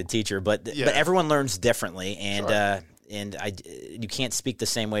frustrated teacher, but everyone learns differently, and sure. You can't speak the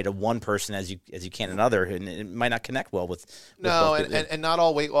same way to one person as you can another, and it might not connect well with both people. And not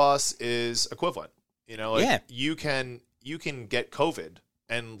all weight loss is equivalent. You can get COVID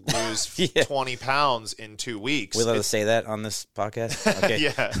and lose 20 pounds in 2 weeks. We let us say that on this podcast? Okay.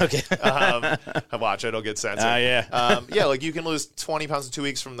 Yeah. Okay. Watch, it'll get censored. Like you can lose 20 pounds in 2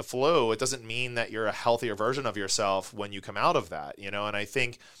 weeks from the flu. It doesn't mean that you're a healthier version of yourself when you come out of that, and I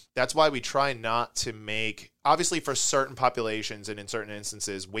think that's why we try not to make, obviously for certain populations and in certain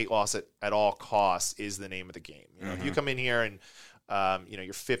instances, weight loss at all costs is the name of the game. Mm-hmm. If you come in here and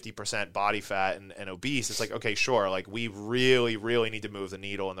you're 50% body fat and obese, it's like, okay, sure. Like we really, really need to move the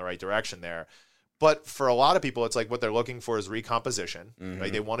needle in the right direction there. But for a lot of people, it's like what they're looking for is recomposition, mm-hmm.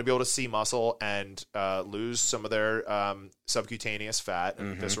 right? They want to be able to see muscle and lose some of their subcutaneous fat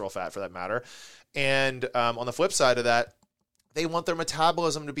and mm-hmm. visceral fat for that matter. And on the flip side of that, they want their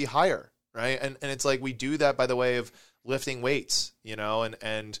metabolism to be higher, right? And it's like we do that by the way of lifting weights,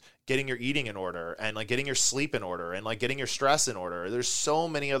 and getting your eating in order, and like getting your sleep in order, and like getting your stress in order. There's so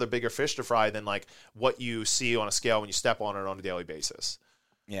many other bigger fish to fry than like what you see on a scale when you step on it on a daily basis.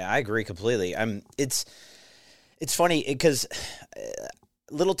 Yeah, I agree completely. It's funny because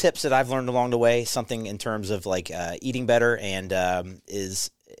little tips that I've learned along the way, something in terms of like eating better, and is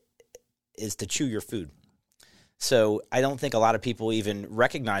to chew your food. So I don't think a lot of people even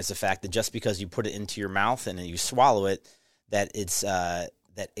recognize the fact that just because you put it into your mouth and then you swallow it, that it's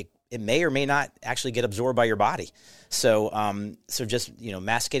it may or may not actually get absorbed by your body. So just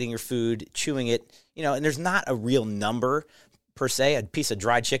masticating your food, chewing it, and there's not a real number, per se. A piece of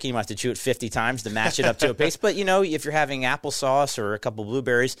dried chicken, you might have to chew it 50 times to match it up to a pace. But, if you're having applesauce or a couple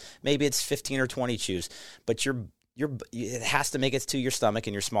blueberries, maybe it's 15 or 20 chews. But it has to make it to your stomach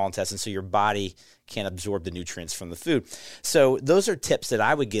and your small intestine so your body can absorb the nutrients from the food. So those are tips that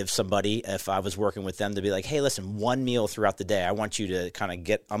I would give somebody if I was working with them, to be like, hey, listen, one meal throughout the day, I want you to kind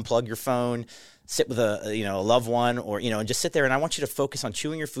of unplug your phone, sit with a loved one, or, and just sit there, and I want you to focus on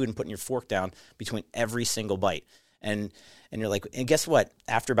chewing your food and putting your fork down between every single bite. And you're like, and guess what?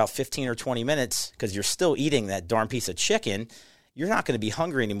 After about 15 or 20 minutes, because you're still eating that darn piece of chicken, you're not going to be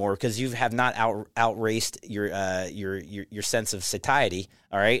hungry anymore because you have not outraced your sense of satiety.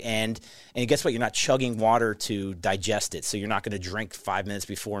 All right, and guess what? You're not chugging water to digest it, so you're not going to drink 5 minutes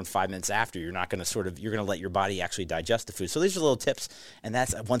before and 5 minutes after. You're not going to you're going to let your body actually digest the food. So these are little tips, and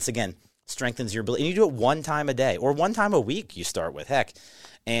that's once again strengthens your ability. And you do it one time a day or one time a week. You start with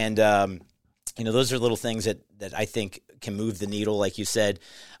and those are little things that I think can move the needle, like you said.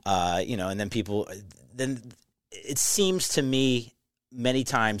 And then it seems to me many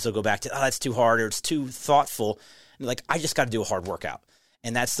times they'll go back to, that's too hard or it's too thoughtful. And like, I just got to do a hard workout.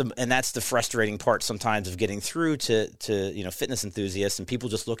 And that's the frustrating part sometimes of getting through to fitness enthusiasts and people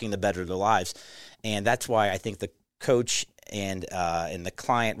just looking to better their lives. And that's why I think the coach and the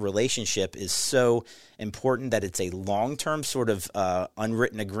client relationship is so important, that it's a long-term sort of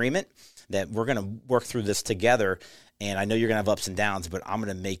unwritten agreement that we're going to work through this together. And I know you're going to have ups and downs, but I'm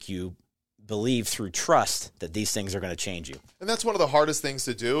going to make you believe through trust that these things are going to change you. And that's one of the hardest things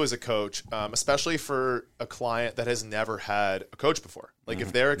to do as a coach, especially for a client that has never had a coach before. Like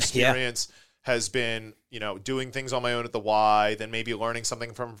if their experience has been, doing things on my own at the Y, then maybe learning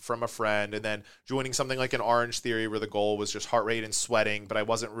something from a friend, and then joining something like an Orange Theory where the goal was just heart rate and sweating, but I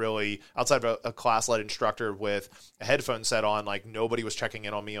wasn't really, outside of a class-led instructor with a headphone set on, like nobody was checking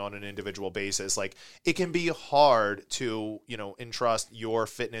in on me on an individual basis. Like it can be hard to, entrust your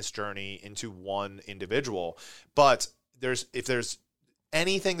fitness journey into one individual. But if there's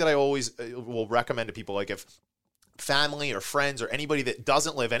anything that I always will recommend to people, like if family or friends or anybody that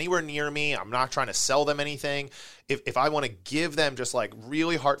doesn't live anywhere near me, I'm not trying to sell them anything. If I want to give them just like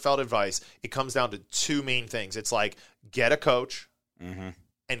really heartfelt advice, it comes down to two main things. It's like, get a coach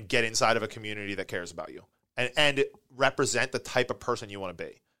and get inside of a community that cares about you and represent the type of person you want to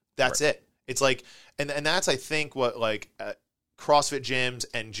be. That's it. It's like, and that's, I think, what CrossFit gyms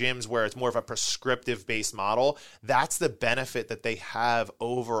and gyms where it's more of a prescriptive based model, that's the benefit that they have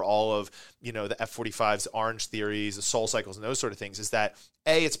over all of, the F45s, Orange Theories, the Soul Cycles, and those sort of things, is that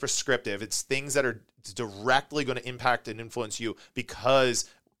it's prescriptive. It's things that are directly going to impact and influence you because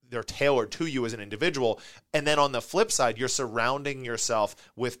they're tailored to you as an individual. And then on the flip side, you're surrounding yourself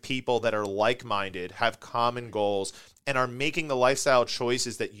with people that are like-minded, have common goals, and are making the lifestyle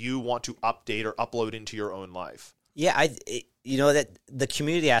choices that you want to update or upload into your own life. Yeah, that the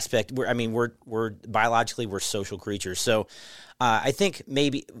community aspect. We're biologically we're social creatures. So I think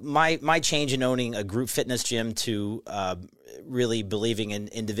maybe my change in owning a group fitness gym to really believing in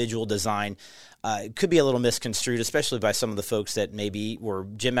individual design could be a little misconstrued, especially by some of the folks that maybe were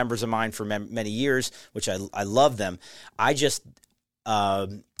gym members of mine for many years, which I love them. I just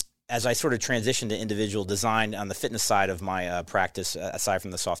as I sort of transitioned to individual design on the fitness side of my practice, aside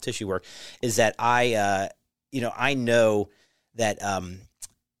from the soft tissue work, is that I know that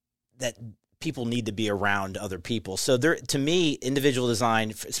that people need to be around other people. So to me, individual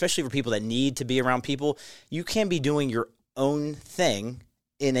design, especially for people that need to be around people, you can be doing your own thing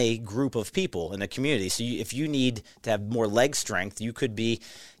in a group of people in a community. So if you need to have more leg strength, you could be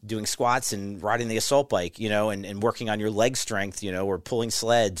doing squats and riding the assault bike, and working on your leg strength, or pulling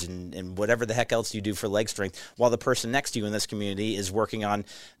sleds and whatever the heck else you do for leg strength, while the person next to you in this community is working on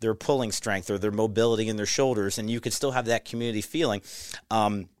their pulling strength or their mobility in their shoulders, and you could still have that community feeling.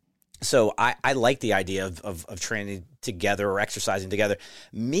 So I like the idea of training together or exercising together.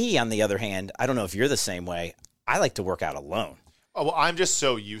 Me, on the other hand, I don't know if you're the same way. I like to work out alone. Oh, well, I'm just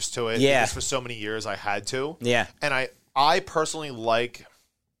so used to it. Yeah. Because for so many years I had to. Yeah. And I personally like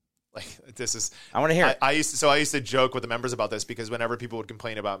this is. I want to hear it. I used to joke with the members about this, because whenever people would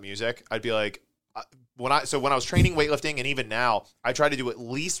complain about music, I'd be like, when I was training weightlifting, and even now, I try to do at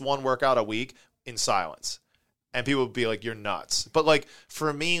least one workout a week in silence, and people would be like, "You're nuts." But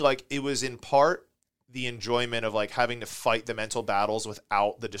for me, it was in part the enjoyment of having to fight the mental battles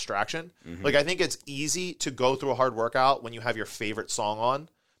without the distraction. I think it's easy to go through a hard workout when you have your favorite song on.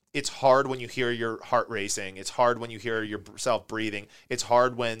 It's hard when you hear your heart racing. It's hard when you hear yourself breathing. It's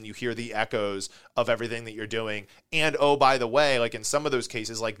hard when you hear the echoes of everything that you're doing. And oh, by the way, in some of those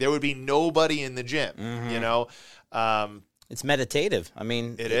cases, there would be nobody in the gym, It's meditative.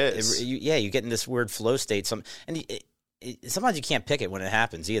 It is. You get in this weird flow state. sometimes you can't pick it when it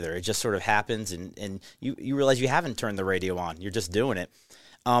happens either. It just sort of happens, and you realize you haven't turned the radio on. You're just doing it.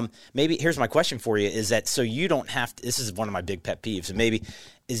 Maybe here's my question for you is that so you don't have to, this is one of my big pet peeves, and maybe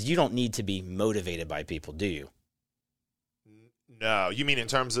is you don't need to be motivated by people, do you? No. You mean in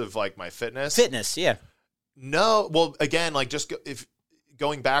terms of like my fitness? Fitness, yeah. No. Well, again, like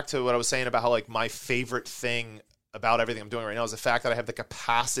going back to what I was saying about how like my favorite thing about everything I'm doing right now is the fact that I have the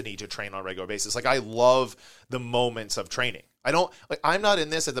capacity to train on a regular basis. Like I love the moments of training. I'm not in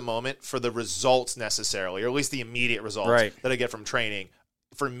this at the moment for the results necessarily, or at least the immediate results that I get from training.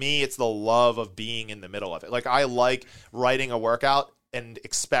 For me, it's the love of being in the middle of it. Like I like writing a workout and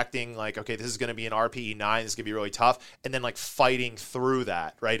expecting like, okay, this is going to be an RPE 9, this is going to be really tough, and then like fighting through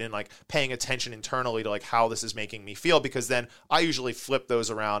that, right? And like paying attention internally to like how this is making me feel, because then I usually flip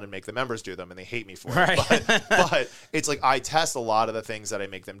those around and make the members do them and they hate me for it. But it's like I test a lot of the things that I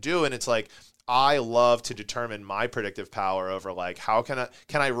make them do, and it's like I love to determine my predictive power over like how can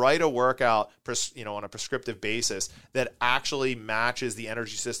I write a workout on a prescriptive basis that actually matches the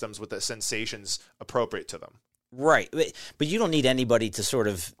energy systems with the sensations appropriate to them. Right. But you don't need anybody to sort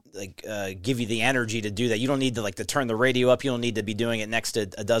of like give you the energy to do that. You don't need to like to turn the radio up. You don't need to be doing it next to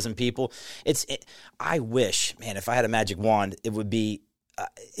a dozen people. I wish, man, if I had a magic wand, it would be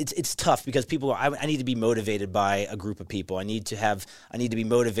it's tough because I need to be motivated by a group of people. I need to be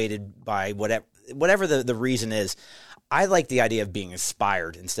motivated by whatever the reason is. I like the idea of being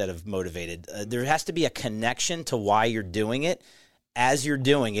inspired instead of motivated. There has to be a connection to why you're doing it as you're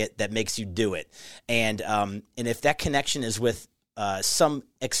doing it that makes you do it. And if that connection is with some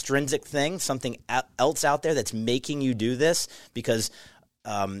extrinsic thing, something else out there that's making you do this, because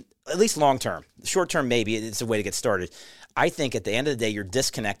at least long term, short term maybe it's a way to get started. I think at the end of the day, you're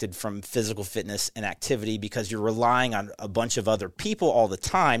disconnected from physical fitness and activity because you're relying on a bunch of other people all the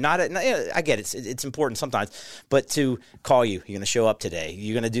time. I get it. It's important sometimes, but to call you're going to show up today.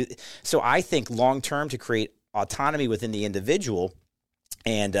 You're going to do. So I think long term to create autonomy within the individual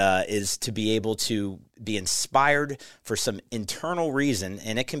and is to be able to be inspired for some internal reason,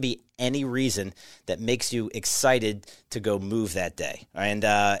 and it can be any reason that makes you excited to go move that day.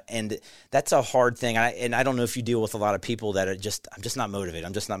 And that's a hard thing. And I don't know if you deal with a lot of people that are I'm just not motivated.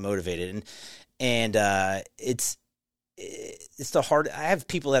 I'm just not motivated. And it's the hard. I have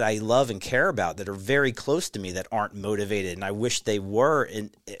people that I love and care about that are very close to me that aren't motivated, and I wish they were. And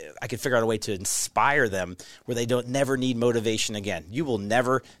I could figure out a way to inspire them where they never need motivation again.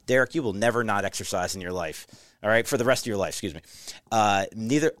 Derek, you will never not exercise in your life. All right, for the rest of your life. Excuse me.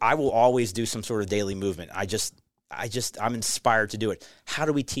 I will always do some sort of daily movement. I'm inspired to do it. How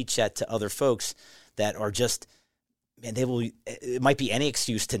do we teach that to other folks that are just? And it might be any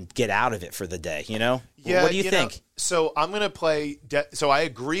excuse to get out of it for the day, you know? Yeah, what do you think? So I'm going to play, so I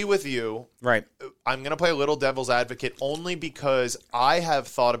agree with you. Right. I'm going to play a little devil's advocate only because I have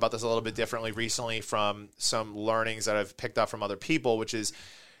thought about this a little bit differently recently from some learnings that I've picked up from other people, which is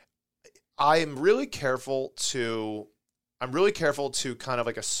I'm really careful to kind of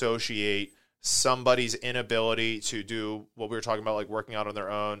like associate somebody's inability to do what we were talking about, like working out on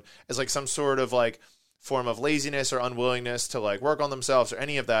their own, as like some sort of like form of laziness or unwillingness to like work on themselves or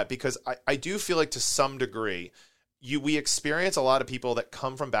any of that, because I do feel like to some degree we experience a lot of people that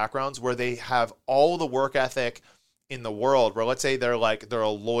come from backgrounds where they have all the work ethic in the world, where let's say they're a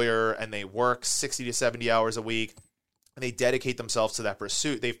lawyer and they work 60 to 70 hours a week and they dedicate themselves to that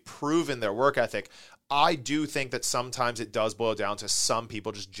pursuit. They've proven their work ethic. I do think that sometimes it does boil down to some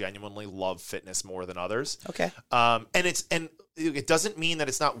people just genuinely love fitness more than others. Okay. And it doesn't mean that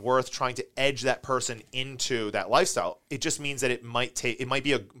it's not worth trying to edge that person into that lifestyle. It just means that it might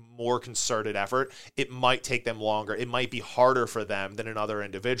be a more concerted effort. It might take them longer. It might be harder for them than another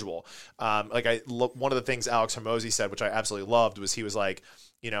individual. One of the things Alex Hormozy said, which I absolutely loved, was he was like,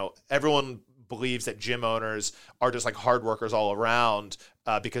 everyone believes that gym owners are just like hard workers all around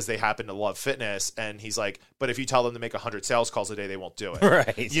because they happen to love fitness. And he's like, but if you tell them to make 100 sales calls a day, they won't do it.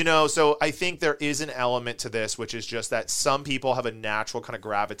 Right. So I think there is an element to this, which is just that some people have a natural kind of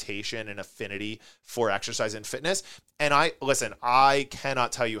gravitation and affinity for exercise and fitness. And I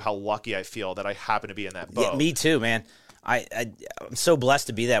cannot tell you how lucky I feel that I happen to be in that boat. Yeah, me too, man. I'm so blessed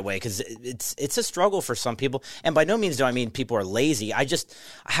to be that way, because it's a struggle for some people, and by no means do I mean people are lazy.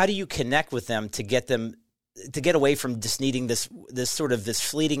 How do you connect with them to get away from just needing this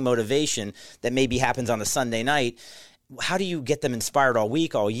fleeting motivation that maybe happens on a Sunday night? How do you get them inspired all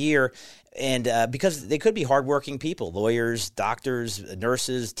week, all year? And because they could be hardworking people, lawyers, doctors,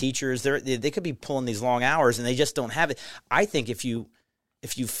 nurses, teachers, they could be pulling these long hours and they just don't have it. I think if you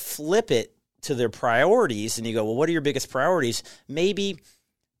flip it to their priorities and you go, well, what are your biggest priorities? Maybe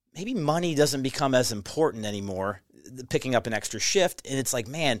money doesn't become as important anymore. picking up an extra shift, and it's like,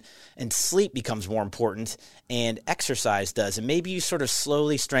 man, and sleep becomes more important, and exercise does, and maybe you sort of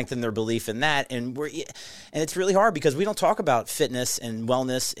slowly strengthen their belief in that, and it's really hard because we don't talk about fitness and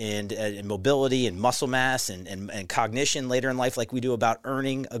wellness and mobility and muscle mass and cognition later in life like we do about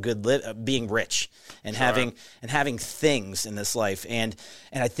earning a good being rich and having things in this life, and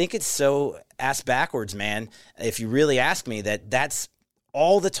I think it's so ass backwards, man. If you really ask me, that's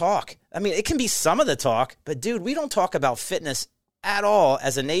all the talk. I mean, it can be some of the talk, but dude, we don't talk about fitness at all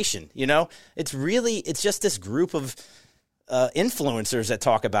as a nation. It's just this group of influencers that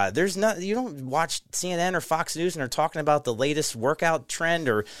talk about it. You don't watch CNN or Fox News and they're talking about the latest workout trend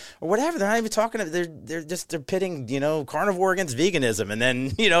or whatever. They're not even talking. They're pitting, carnivore against veganism. And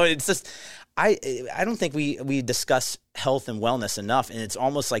then, it's just, I don't think we discuss health and wellness enough. And it's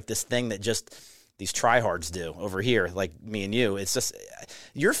almost like this thing that just these tryhards do over here, like me and you. It's just,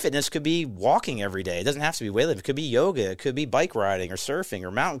 your fitness could be walking every day. It doesn't have to be weightlifting. It could be yoga. It could be bike riding or surfing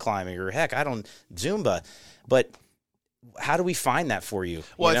or mountain climbing or Zumba. But how do we find that for you?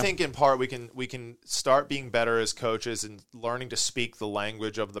 Well, I think in part we can start being better as coaches and learning to speak the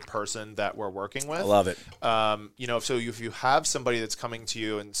language of the person that we're working with. I love it. So if you have somebody that's coming to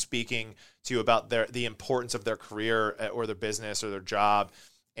you and speaking to you about the importance of their career or their business or their job,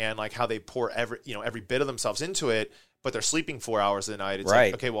 and like how they pour every bit of themselves into it, but they're sleeping 4 hours a night. It's right.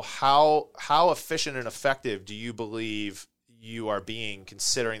 Like, okay, well, how efficient and effective do you believe you are being,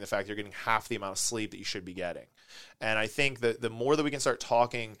 considering the fact you're getting half the amount of sleep that you should be getting? And I think that the more that we can start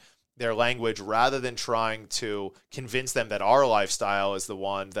talking their language rather than trying to convince them that our lifestyle is the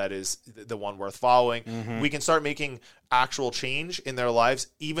one that is the one worth following, we can start making actual change in their lives,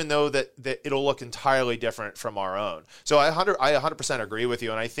 even though that it'll look entirely different from our own. So I 100% agree with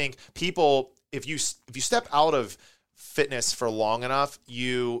you. And I think people, if you step out of fitness for long enough,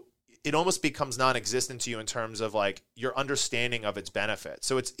 it almost becomes non-existent to you in terms of like your understanding of its benefits.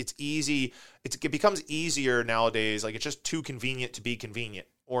 So it's easy. It becomes easier nowadays. Like it's just too convenient to be convenient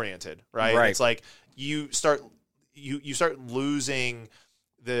oriented, right? It's like you start losing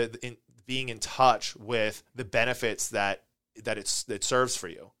being in touch with the benefits that it serves for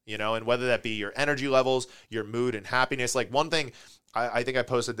you, and whether that be your energy levels, your mood and happiness. Like one thing, I think I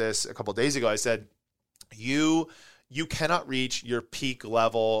posted this a couple of days ago. I said, you cannot reach your peak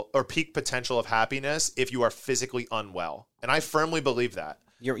level or peak potential of happiness if you are physically unwell. And I firmly believe that.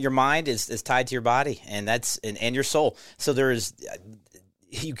 Your mind is tied to your body, and and your soul. So there is,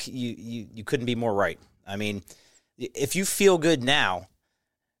 you couldn't be more right. I mean, if you feel good now,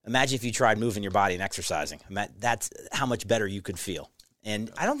 imagine if you tried moving your body and exercising. That's how much better you could feel.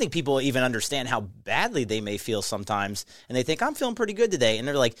 And I don't think people even understand how badly they may feel sometimes. And they think, I'm feeling pretty good today. And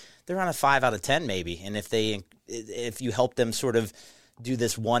they're on a 5 out of 10 maybe. And if you help them sort of do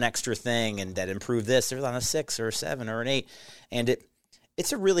this one extra thing and that improve this, they're on a 6 or a 7 or an 8. And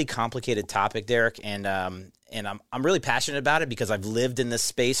it's a really complicated topic, Derek. And I'm really passionate about it because I've lived in this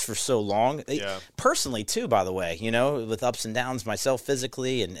space for so long. Yeah. Personally too, by the way, with ups and downs myself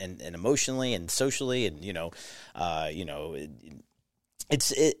physically and emotionally and socially and,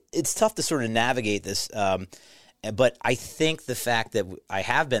 it's tough to sort of navigate this, but I think the fact that I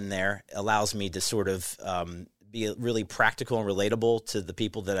have been there allows me to sort of be really practical and relatable to the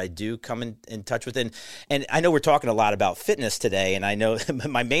people that I do come in touch with. And I know we're talking a lot about fitness today, and I know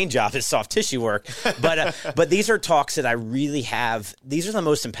my main job is soft tissue work, but these are talks that I really have. These are the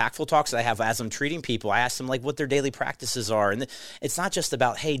most impactful talks that I have as I'm treating people. I ask them like what their daily practices are. And it's not just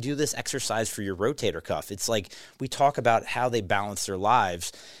about, hey, do this exercise for your rotator cuff. It's like we talk about how they balance their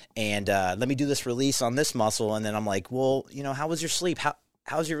lives. And let me do this release on this muscle. And then I'm like, well, how was your sleep?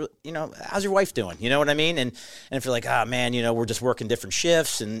 How's your wife doing? You know what I mean? And if you're like, oh man, we're just working different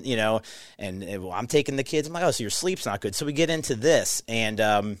shifts and, well, I'm taking the kids. I'm like, oh, so your sleep's not good. So we get into this. And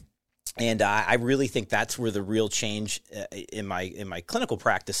I really think that's where the real change in my clinical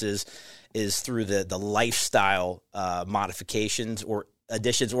practices is through the lifestyle modifications or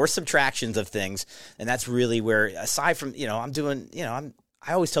additions or subtractions of things. And that's really where, aside from,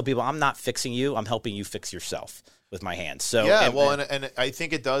 I always tell people I'm not fixing you. I'm helping you fix yourself with my hands. So yeah, and I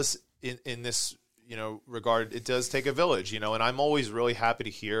think it does in this regard. It does take a village, and I'm always really happy to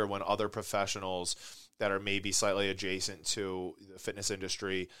hear when other professionals that are maybe slightly adjacent to the fitness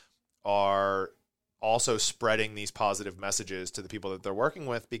industry are also spreading these positive messages to the people that they're working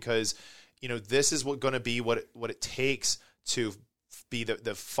with, because this is going to be what it takes to be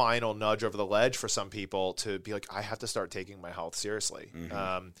the final nudge over the ledge for some people to be like, I have to start taking my health seriously.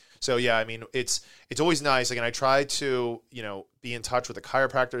 Mm-hmm. So yeah, I mean, it's always nice. Like, and I try to, be in touch with the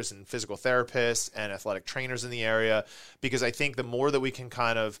chiropractors and physical therapists and athletic trainers in the area, because I think the more that we can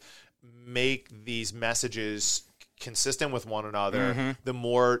kind of make these messages consistent with one another, the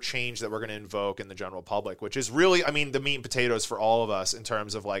more change that we're going to invoke in the general public, which is really, I mean, the meat and potatoes for all of us in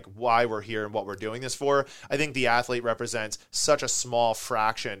terms of like why we're here and what we're doing this for. I think the athlete represents such a small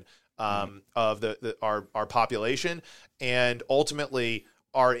fraction of our population, and ultimately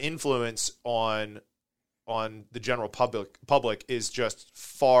our influence on the general public is just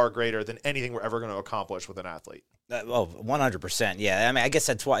far greater than anything we're ever going to accomplish with an athlete. 100%. Yeah. I mean, I guess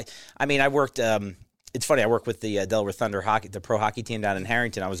that's why. I mean, I worked. It's funny. I worked with the Delaware Thunder the pro hockey team down in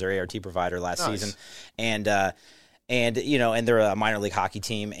Harrington. I was their ART provider last season, and you know, and they're a minor league hockey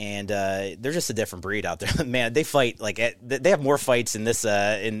team, and they're just a different breed out there. Man, they fight like they have more fights in this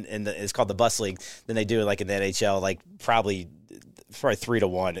it's called the Bus League than they do like in the NHL. Like probably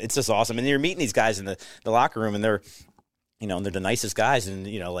 3-1. It's just awesome. And you're meeting these guys in the locker room, and they're, you know, and they're the nicest guys. And,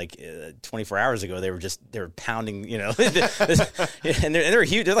 you know, like 24 hours ago, they were pounding, you know, and they're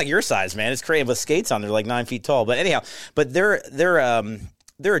huge. They're like your size, man. It's crazy. With skates on, they're like 9 feet tall. But anyhow, but they're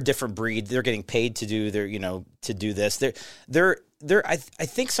a different breed. They're getting paid to do to do this. I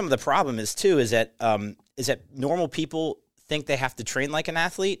think some of the problem is that normal people think they have to train like an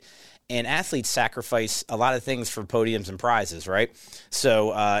athlete. And athletes sacrifice a lot of things for podiums and prizes, right?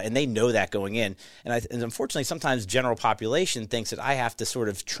 So, and they know that going in. And unfortunately, sometimes general population thinks that I have to sort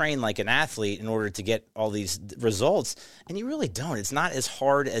of train like an athlete in order to get all these results. And you really don't. It's not as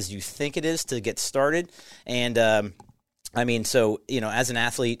hard as you think it is to get started. And, I mean, so, you know, as an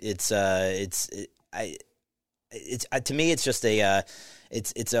athlete, to me, it's just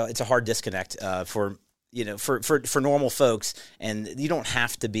it's a hard disconnect, for normal folks. And you don't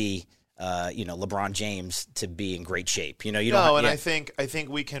have to be, LeBron James to be in great shape. You know, you don't. No, and I think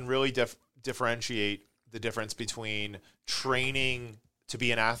we can really differentiate the difference between training to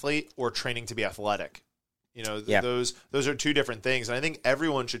be an athlete or training to be athletic. You know, those are two different things. And I think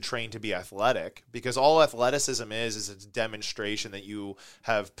everyone should train to be athletic, because all athleticism is it's a demonstration that you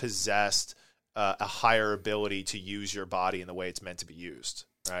have possessed a higher ability to use your body in the way it's meant to be used.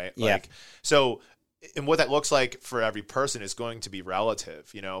 Right. Yeah. So. And what that looks like for every person is going to be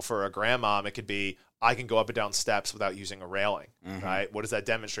relative. You know, for a grandmom, it could be, I can go up and down steps without using a railing, right? What does that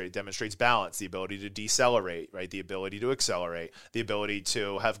demonstrate? It demonstrates balance, the ability to decelerate, right? The ability to accelerate, the ability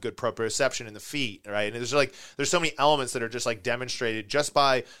to have good proprioception in the feet, right? And there's so many elements that are just like demonstrated just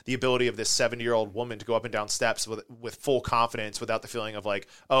by the ability of this 70-year-old woman to go up and down steps with full confidence, without the feeling of like,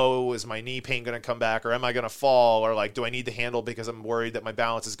 oh, is my knee pain going to come back, or am I going to fall, or like, do I need the handle because I'm worried that my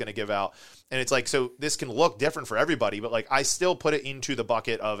balance is going to give out? And it's like, so this can look different for everybody, but like I still put it into the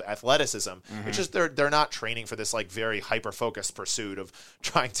bucket of athleticism. It's just they're not training for this like very hyper focused pursuit of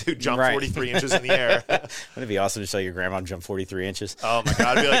trying to jump 43 inches in the air. Wouldn't it be awesome to show your grandma jump 43 inches? Oh my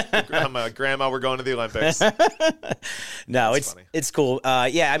God. I'd be like, Grandma, we're going to the Olympics. No, it's cool.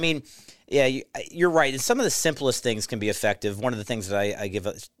 I mean, yeah, you're right. And some of the simplest things can be effective. One of the things that I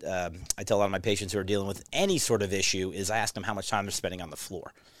tell a lot of my patients who are dealing with any sort of issue is I ask them how much time they're spending on the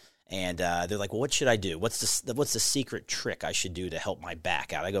floor. And they're like, well, what should I do? What's the secret trick I should do to help my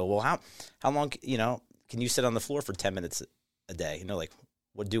back out? I go, well, how long, can you sit on the floor for 10 minutes a day? You know, like,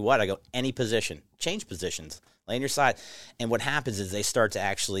 do what? I go, any position. Change positions. Lay on your side. And what happens is they start to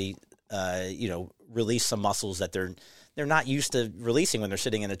actually, release some muscles that they're not used to releasing when they're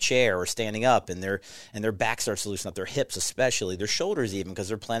sitting in a chair or standing up, and their back starts to loosen up, their hips especially, their shoulders even, because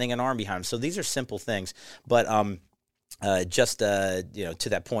they're planting an arm behind them. So these are simple things. But to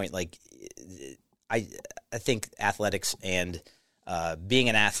that point, like I think athletics and being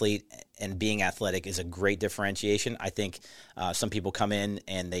an athlete and being athletic is a great differentiation. I think some people come in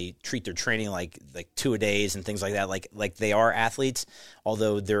and they treat their training like 2-a-days and things like that, like they are athletes,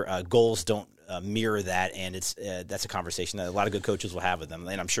 although their goals don't mirror that. And that's a conversation that a lot of good coaches will have with them,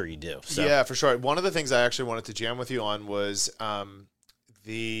 and I'm sure you do. So. Yeah, for sure. One of the things I actually wanted to jam with you on was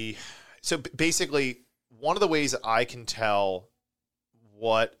basically one of the ways that I can tell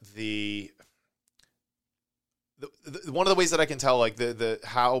what one of the ways that I can tell like the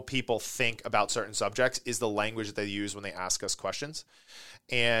how people think about certain subjects is the language that they use when they ask us questions.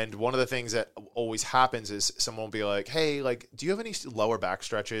 And one of the things that always happens is someone will be like, hey, like, do you have any lower back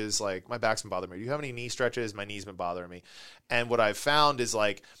stretches? Like, my back's been bothering me. Do you have any knee stretches? My knee's been bothering me. And what I've found is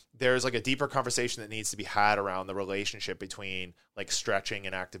like there's like a deeper conversation that needs to be had around the relationship between like stretching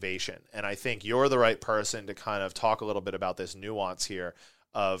and activation. And I think you're the right person to kind of talk a little bit about this nuance here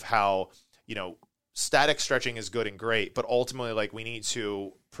of how, static stretching is good and great, but ultimately, like, we need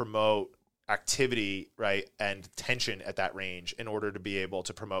to promote activity, right, and tension at that range in order to be able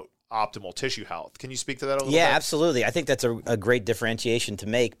to promote optimal tissue health. Can you speak to that a little bit? Yeah, absolutely. I think that's a great differentiation to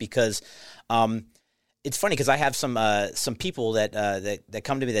make, because it's funny because I have some people that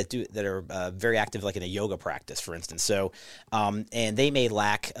come to me that are very active, like in a yoga practice, for instance. So, and they may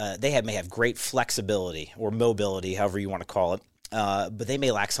lack, may have great flexibility or mobility, however you want to call it, but they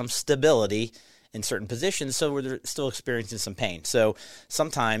may lack some stability in certain positions, so they're still experiencing some pain. So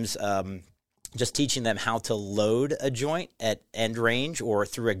sometimes just teaching them how to load a joint at end range or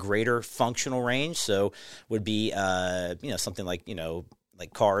through a greater functional range, so would be something like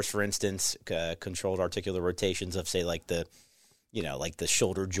like cars, for instance, controlled articular rotations of, say, like the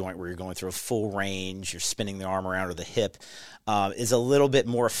shoulder joint where you're going through a full range, you're spinning the arm around or the hip, is a little bit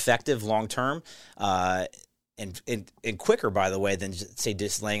more effective long term. And quicker, by the way, than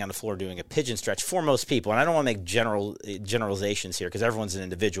just laying on the floor doing a pigeon stretch for most people. And I don't want to make generalizations here because everyone's an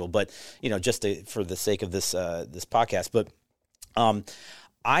individual, but for the sake of this podcast. But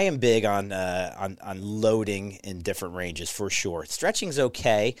I am big on loading in different ranges for sure. Stretching's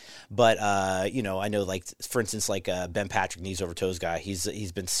okay, but I know, like, for instance, like Ben Patrick, knees over toes guy.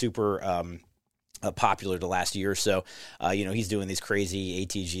 He's been super popular the last year or so. He's doing these crazy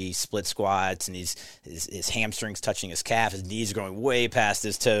ATG split squats, and his hamstrings touching his calf, his knees are going way past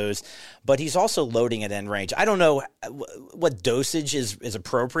his toes, but he's also loading at end range. I don't know what dosage is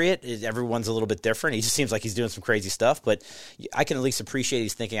appropriate. Everyone's a little bit different. He just seems like he's doing some crazy stuff, but I can at least appreciate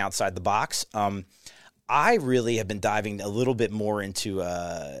he's thinking outside the box. I really have been diving a little bit more into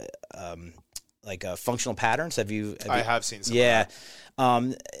functional patterns. I have seen some. Yeah.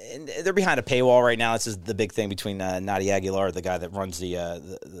 And they're behind a paywall right now. This is the big thing between Nadia Aguilar, the guy that runs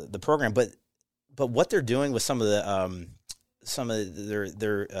the program. But what they're doing with some of their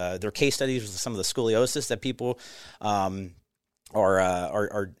case studies with some of the scoliosis that people are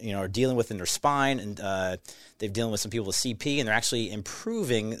dealing with in their spine, and they're dealing with some people with CP, and they're actually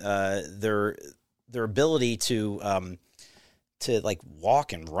improving their ability to like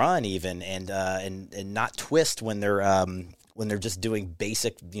walk and run even, and not twist when they're just doing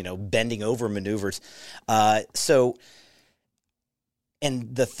basic, bending over maneuvers. And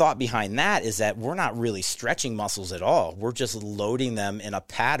the thought behind that is that we're not really stretching muscles at all. We're just loading them in a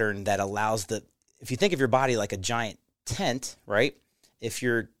pattern that allows if you think of your body like a giant tent, right? If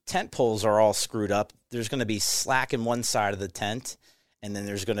your tent poles are all screwed up, there's going to be slack in one side of the tent, and then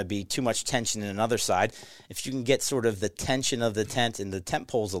there's going to be too much tension in another side. If you can get sort of the tension of the tent and the tent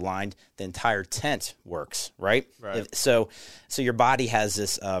poles aligned, the entire tent works, right? Right. So your body has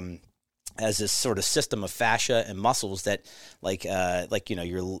this sort of system of fascia and muscles that,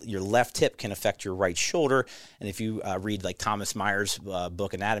 your left hip can affect your right shoulder. And if you read like Thomas Meyer's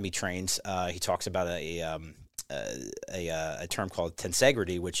book Anatomy Trains, he talks about a term called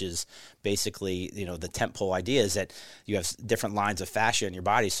tensegrity, which is basically, the tent pole idea is that you have different lines of fascia in your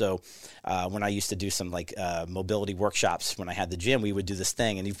body. So when I used to do some mobility workshops when I had the gym, we would do this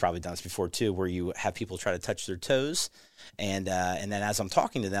thing, and you've probably done this before too, where you have people try to touch their toes, and then as I'm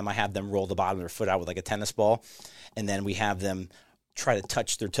talking to them, I have them roll the bottom of their foot out with like a tennis ball, and then we have them try to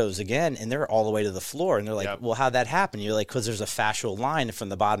touch their toes again, and they're all the way to the floor, and they're like, Well, how'd that happen? You're like, because there's a fascial line from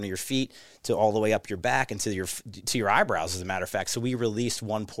the bottom of your feet to all the way up your back and to your eyebrows, as a matter of fact. So we released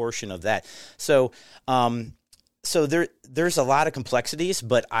one portion of that. So there's a lot of complexities,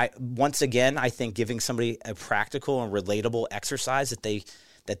 but I think giving somebody a practical and relatable exercise that they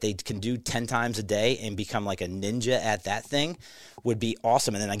can do 10 times a day and become like a ninja at that thing would be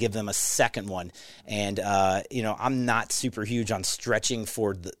awesome. And then I give them a second one. And, I'm not super huge on stretching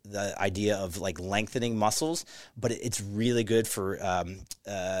for the idea of like lengthening muscles, but it's really good for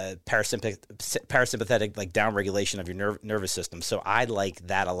parasympathetic like down regulation of your nervous system. So I like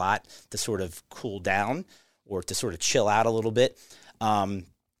that a lot to sort of cool down or to sort of chill out a little bit.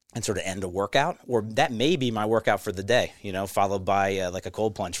 And sort of end a workout, or that may be my workout for the day, followed by like a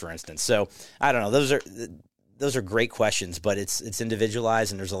cold plunge, for instance. So I don't know. Those are great questions, but it's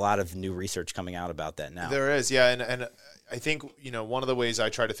individualized, and there's a lot of new research coming out about that now. There is, yeah, and I think one of the ways I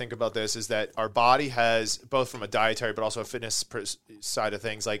try to think about this is that our body has, both from a dietary but also a fitness side of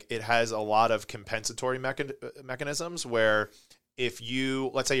things, like it has a lot of compensatory mechanisms where if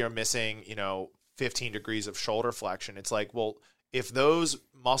let's say you're missing 15 degrees of shoulder flexion, it's like, well, if those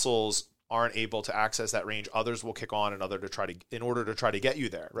muscles aren't able to access that range, others will kick on in order to try to get you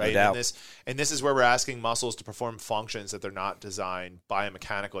there, right? No doubt. And this is where we're asking muscles to perform functions that they're not designed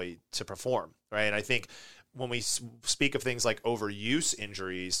biomechanically to perform, right? And I think when we speak of things like overuse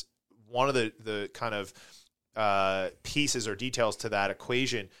injuries, one of the kind of pieces or details to that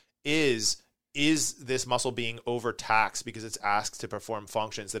equation is this muscle being overtaxed because it's asked to perform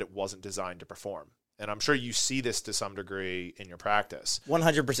functions that it wasn't designed to perform. And I'm sure you see this to some degree in your practice.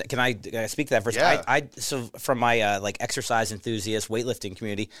 100%. Can I speak to that first? Yeah. So from my like exercise enthusiast weightlifting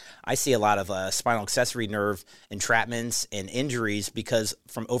community, I see a lot of spinal accessory nerve entrapments and injuries because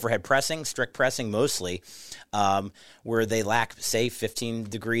from overhead pressing, strict pressing mostly, where they lack, say, 15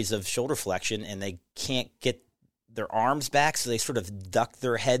 degrees of shoulder flexion and they can't get their arms back, so they sort of duck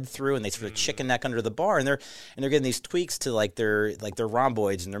their head through and they sort of chicken neck under the bar, and they're getting these tweaks to like their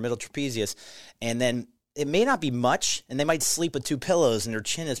rhomboids and their middle trapezius, and then it may not be much, and they might sleep with 2 pillows and their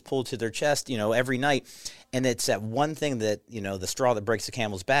chin is pulled to their chest, every night, and it's that one thing that the straw that breaks the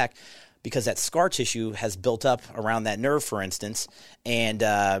camel's back, because that scar tissue has built up around that nerve, for instance, and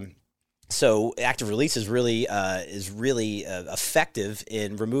so active release is really effective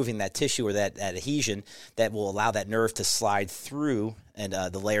in removing that tissue or that adhesion that will allow that nerve to slide through and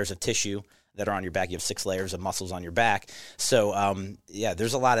the layers of tissue that are on your back. You have 6 layers of muscles on your back. So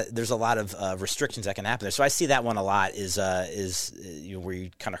there's a lot of restrictions that can happen there. So I see that one a lot is where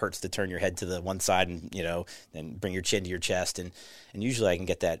you kind of hurts to turn your head to the one side and bring your chin to your chest, and usually I can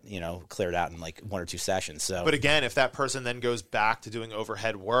get that cleared out in like 1 or 2 sessions. So, but again, if that person then goes back to doing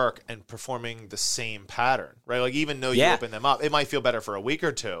overhead work and performing the same pattern, right? Like even though you open them up, it might feel better for a week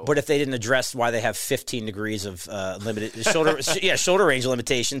or 2. But if they didn't address why they have 15 degrees of limited shoulder range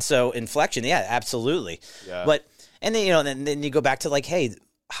limitation, so inflection. Yeah, absolutely. Yeah. But and then then you go back to like, hey,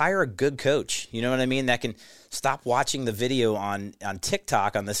 hire a good coach. You know what I mean? That can stop watching the video on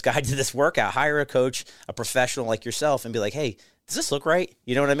TikTok on this guide to this workout. Hire a coach, a professional like yourself, and be like, hey, does this look right?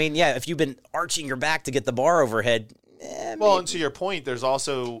 You know what I mean? Yeah. If you've been arching your back to get the bar overhead. Well, and to your point, there's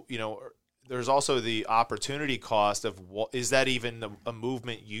also the opportunity cost of is that even a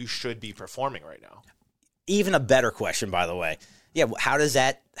movement you should be performing right now? Even a better question, by the way. Yeah, how does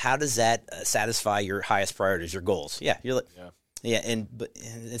that satisfy your highest priorities, your goals? Yeah, but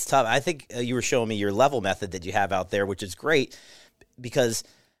it's tough. I think you were showing me your level method that you have out there, which is great because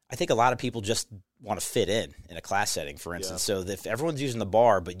I think a lot of people just want to fit in a class setting, for instance. Yeah. So if everyone's using the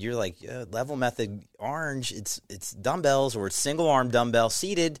bar, but you're like level method orange, it's dumbbells or it's single arm dumbbell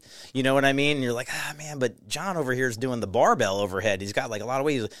seated. You know what I mean? And you're like, man, but John over here is doing the barbell overhead. He's got like a lot of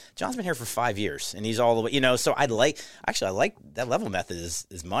weight. John's been here for 5 years and he's all the way, So I like that level method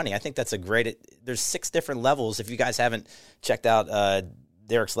is money. I think that's a great. There's 6 different levels. If you guys haven't checked out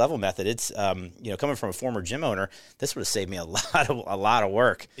Derek's level method, it's coming from a former gym owner, this would have saved me a lot of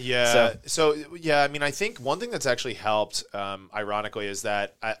work. Yeah. So I mean, I think one thing that's actually helped, ironically, is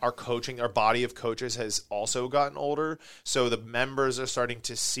that our body of coaches has also gotten older. So the members are starting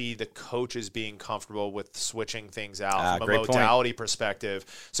to see the coaches being comfortable with switching things out from a modality perspective.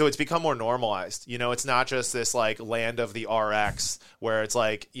 So it's become more normalized. It's not just this like land of the RX where it's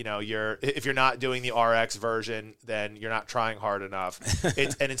like, if you're not doing the RX version, then you're not trying hard enough.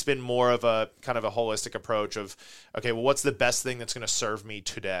 It's been more of a kind of a holistic approach of, okay, well, what's the best thing that's going to serve me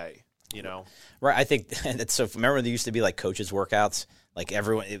today? Right. I think that's so. Remember when there used to be like coaches workouts, like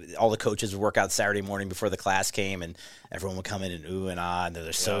all the coaches would work out Saturday morning before the class came, and everyone would come in and ooh and ah, and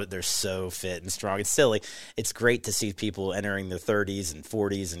they're so fit and strong. It's silly. It's great to see people entering their 30s and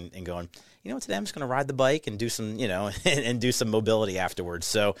 40s and going, today I'm just going to ride the bike and do some, and do some mobility afterwards.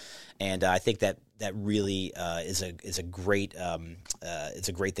 So, and I think that really is a great it's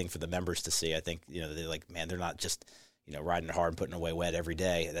a great thing for the members to see. I think they're like, man, they're not just riding hard and putting away wet every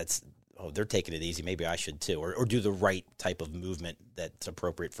day. They're taking it easy. Maybe I should too, or do the right type of movement that's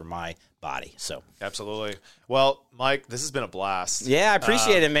appropriate for my body. So absolutely. Well, Mike, this has been a blast. Yeah, I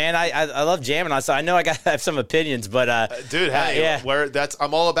appreciate it, man. I love jamming on. So I know I have some opinions, but dude, hey,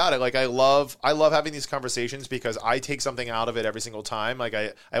 I'm all about it. Like I love having these conversations because I take something out of it every single time. Like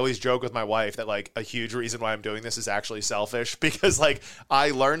I always joke with my wife that like a huge reason why I'm doing this is actually selfish because like I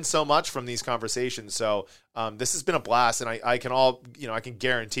learned so much from these conversations. So this has been a blast, and I can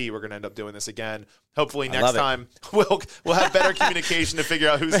guarantee we're going to end up doing this again. Hopefully next time we'll have better communication to figure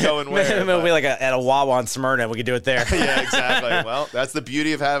out who's going where. We'll be like at a Wawa in Smyrna. We can do it there. Yeah, exactly. Well, that's the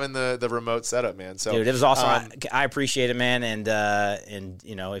beauty of having the remote setup, man. So, dude, it was awesome. I appreciate it, man. And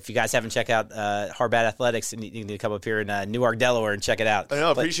if you guys haven't checked out Hardbat Athletics, you need to come up here in Newark, Delaware, and check it out.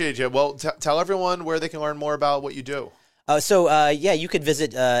 Appreciate you. Well, tell everyone where they can learn more about what you do. You could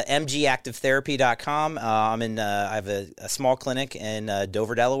visit mgactivetherapy.com. I have a small clinic in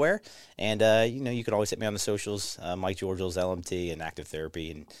Dover, Delaware, and you could always hit me on the socials, Mike Georgules, LMT, and Active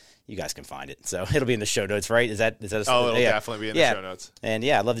Therapy, and you guys can find it. So it'll be in the show notes, right? Is that it'll definitely be in the show notes. And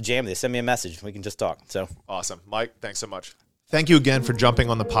I'd love to jam with you. Send me a message. We can just talk. So awesome, Mike. Thanks so much. Thank you again for jumping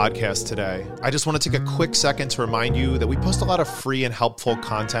on the podcast today. I just want to take a quick second to remind you that we post a lot of free and helpful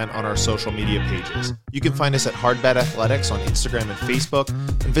content on our social media pages. You can find us at Hardbat Athletics on Instagram and Facebook,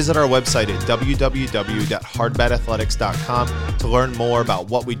 and visit our website at www.hardbatathletics.com to learn more about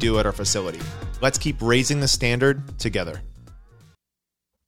what we do at our facility. Let's keep raising the standard together.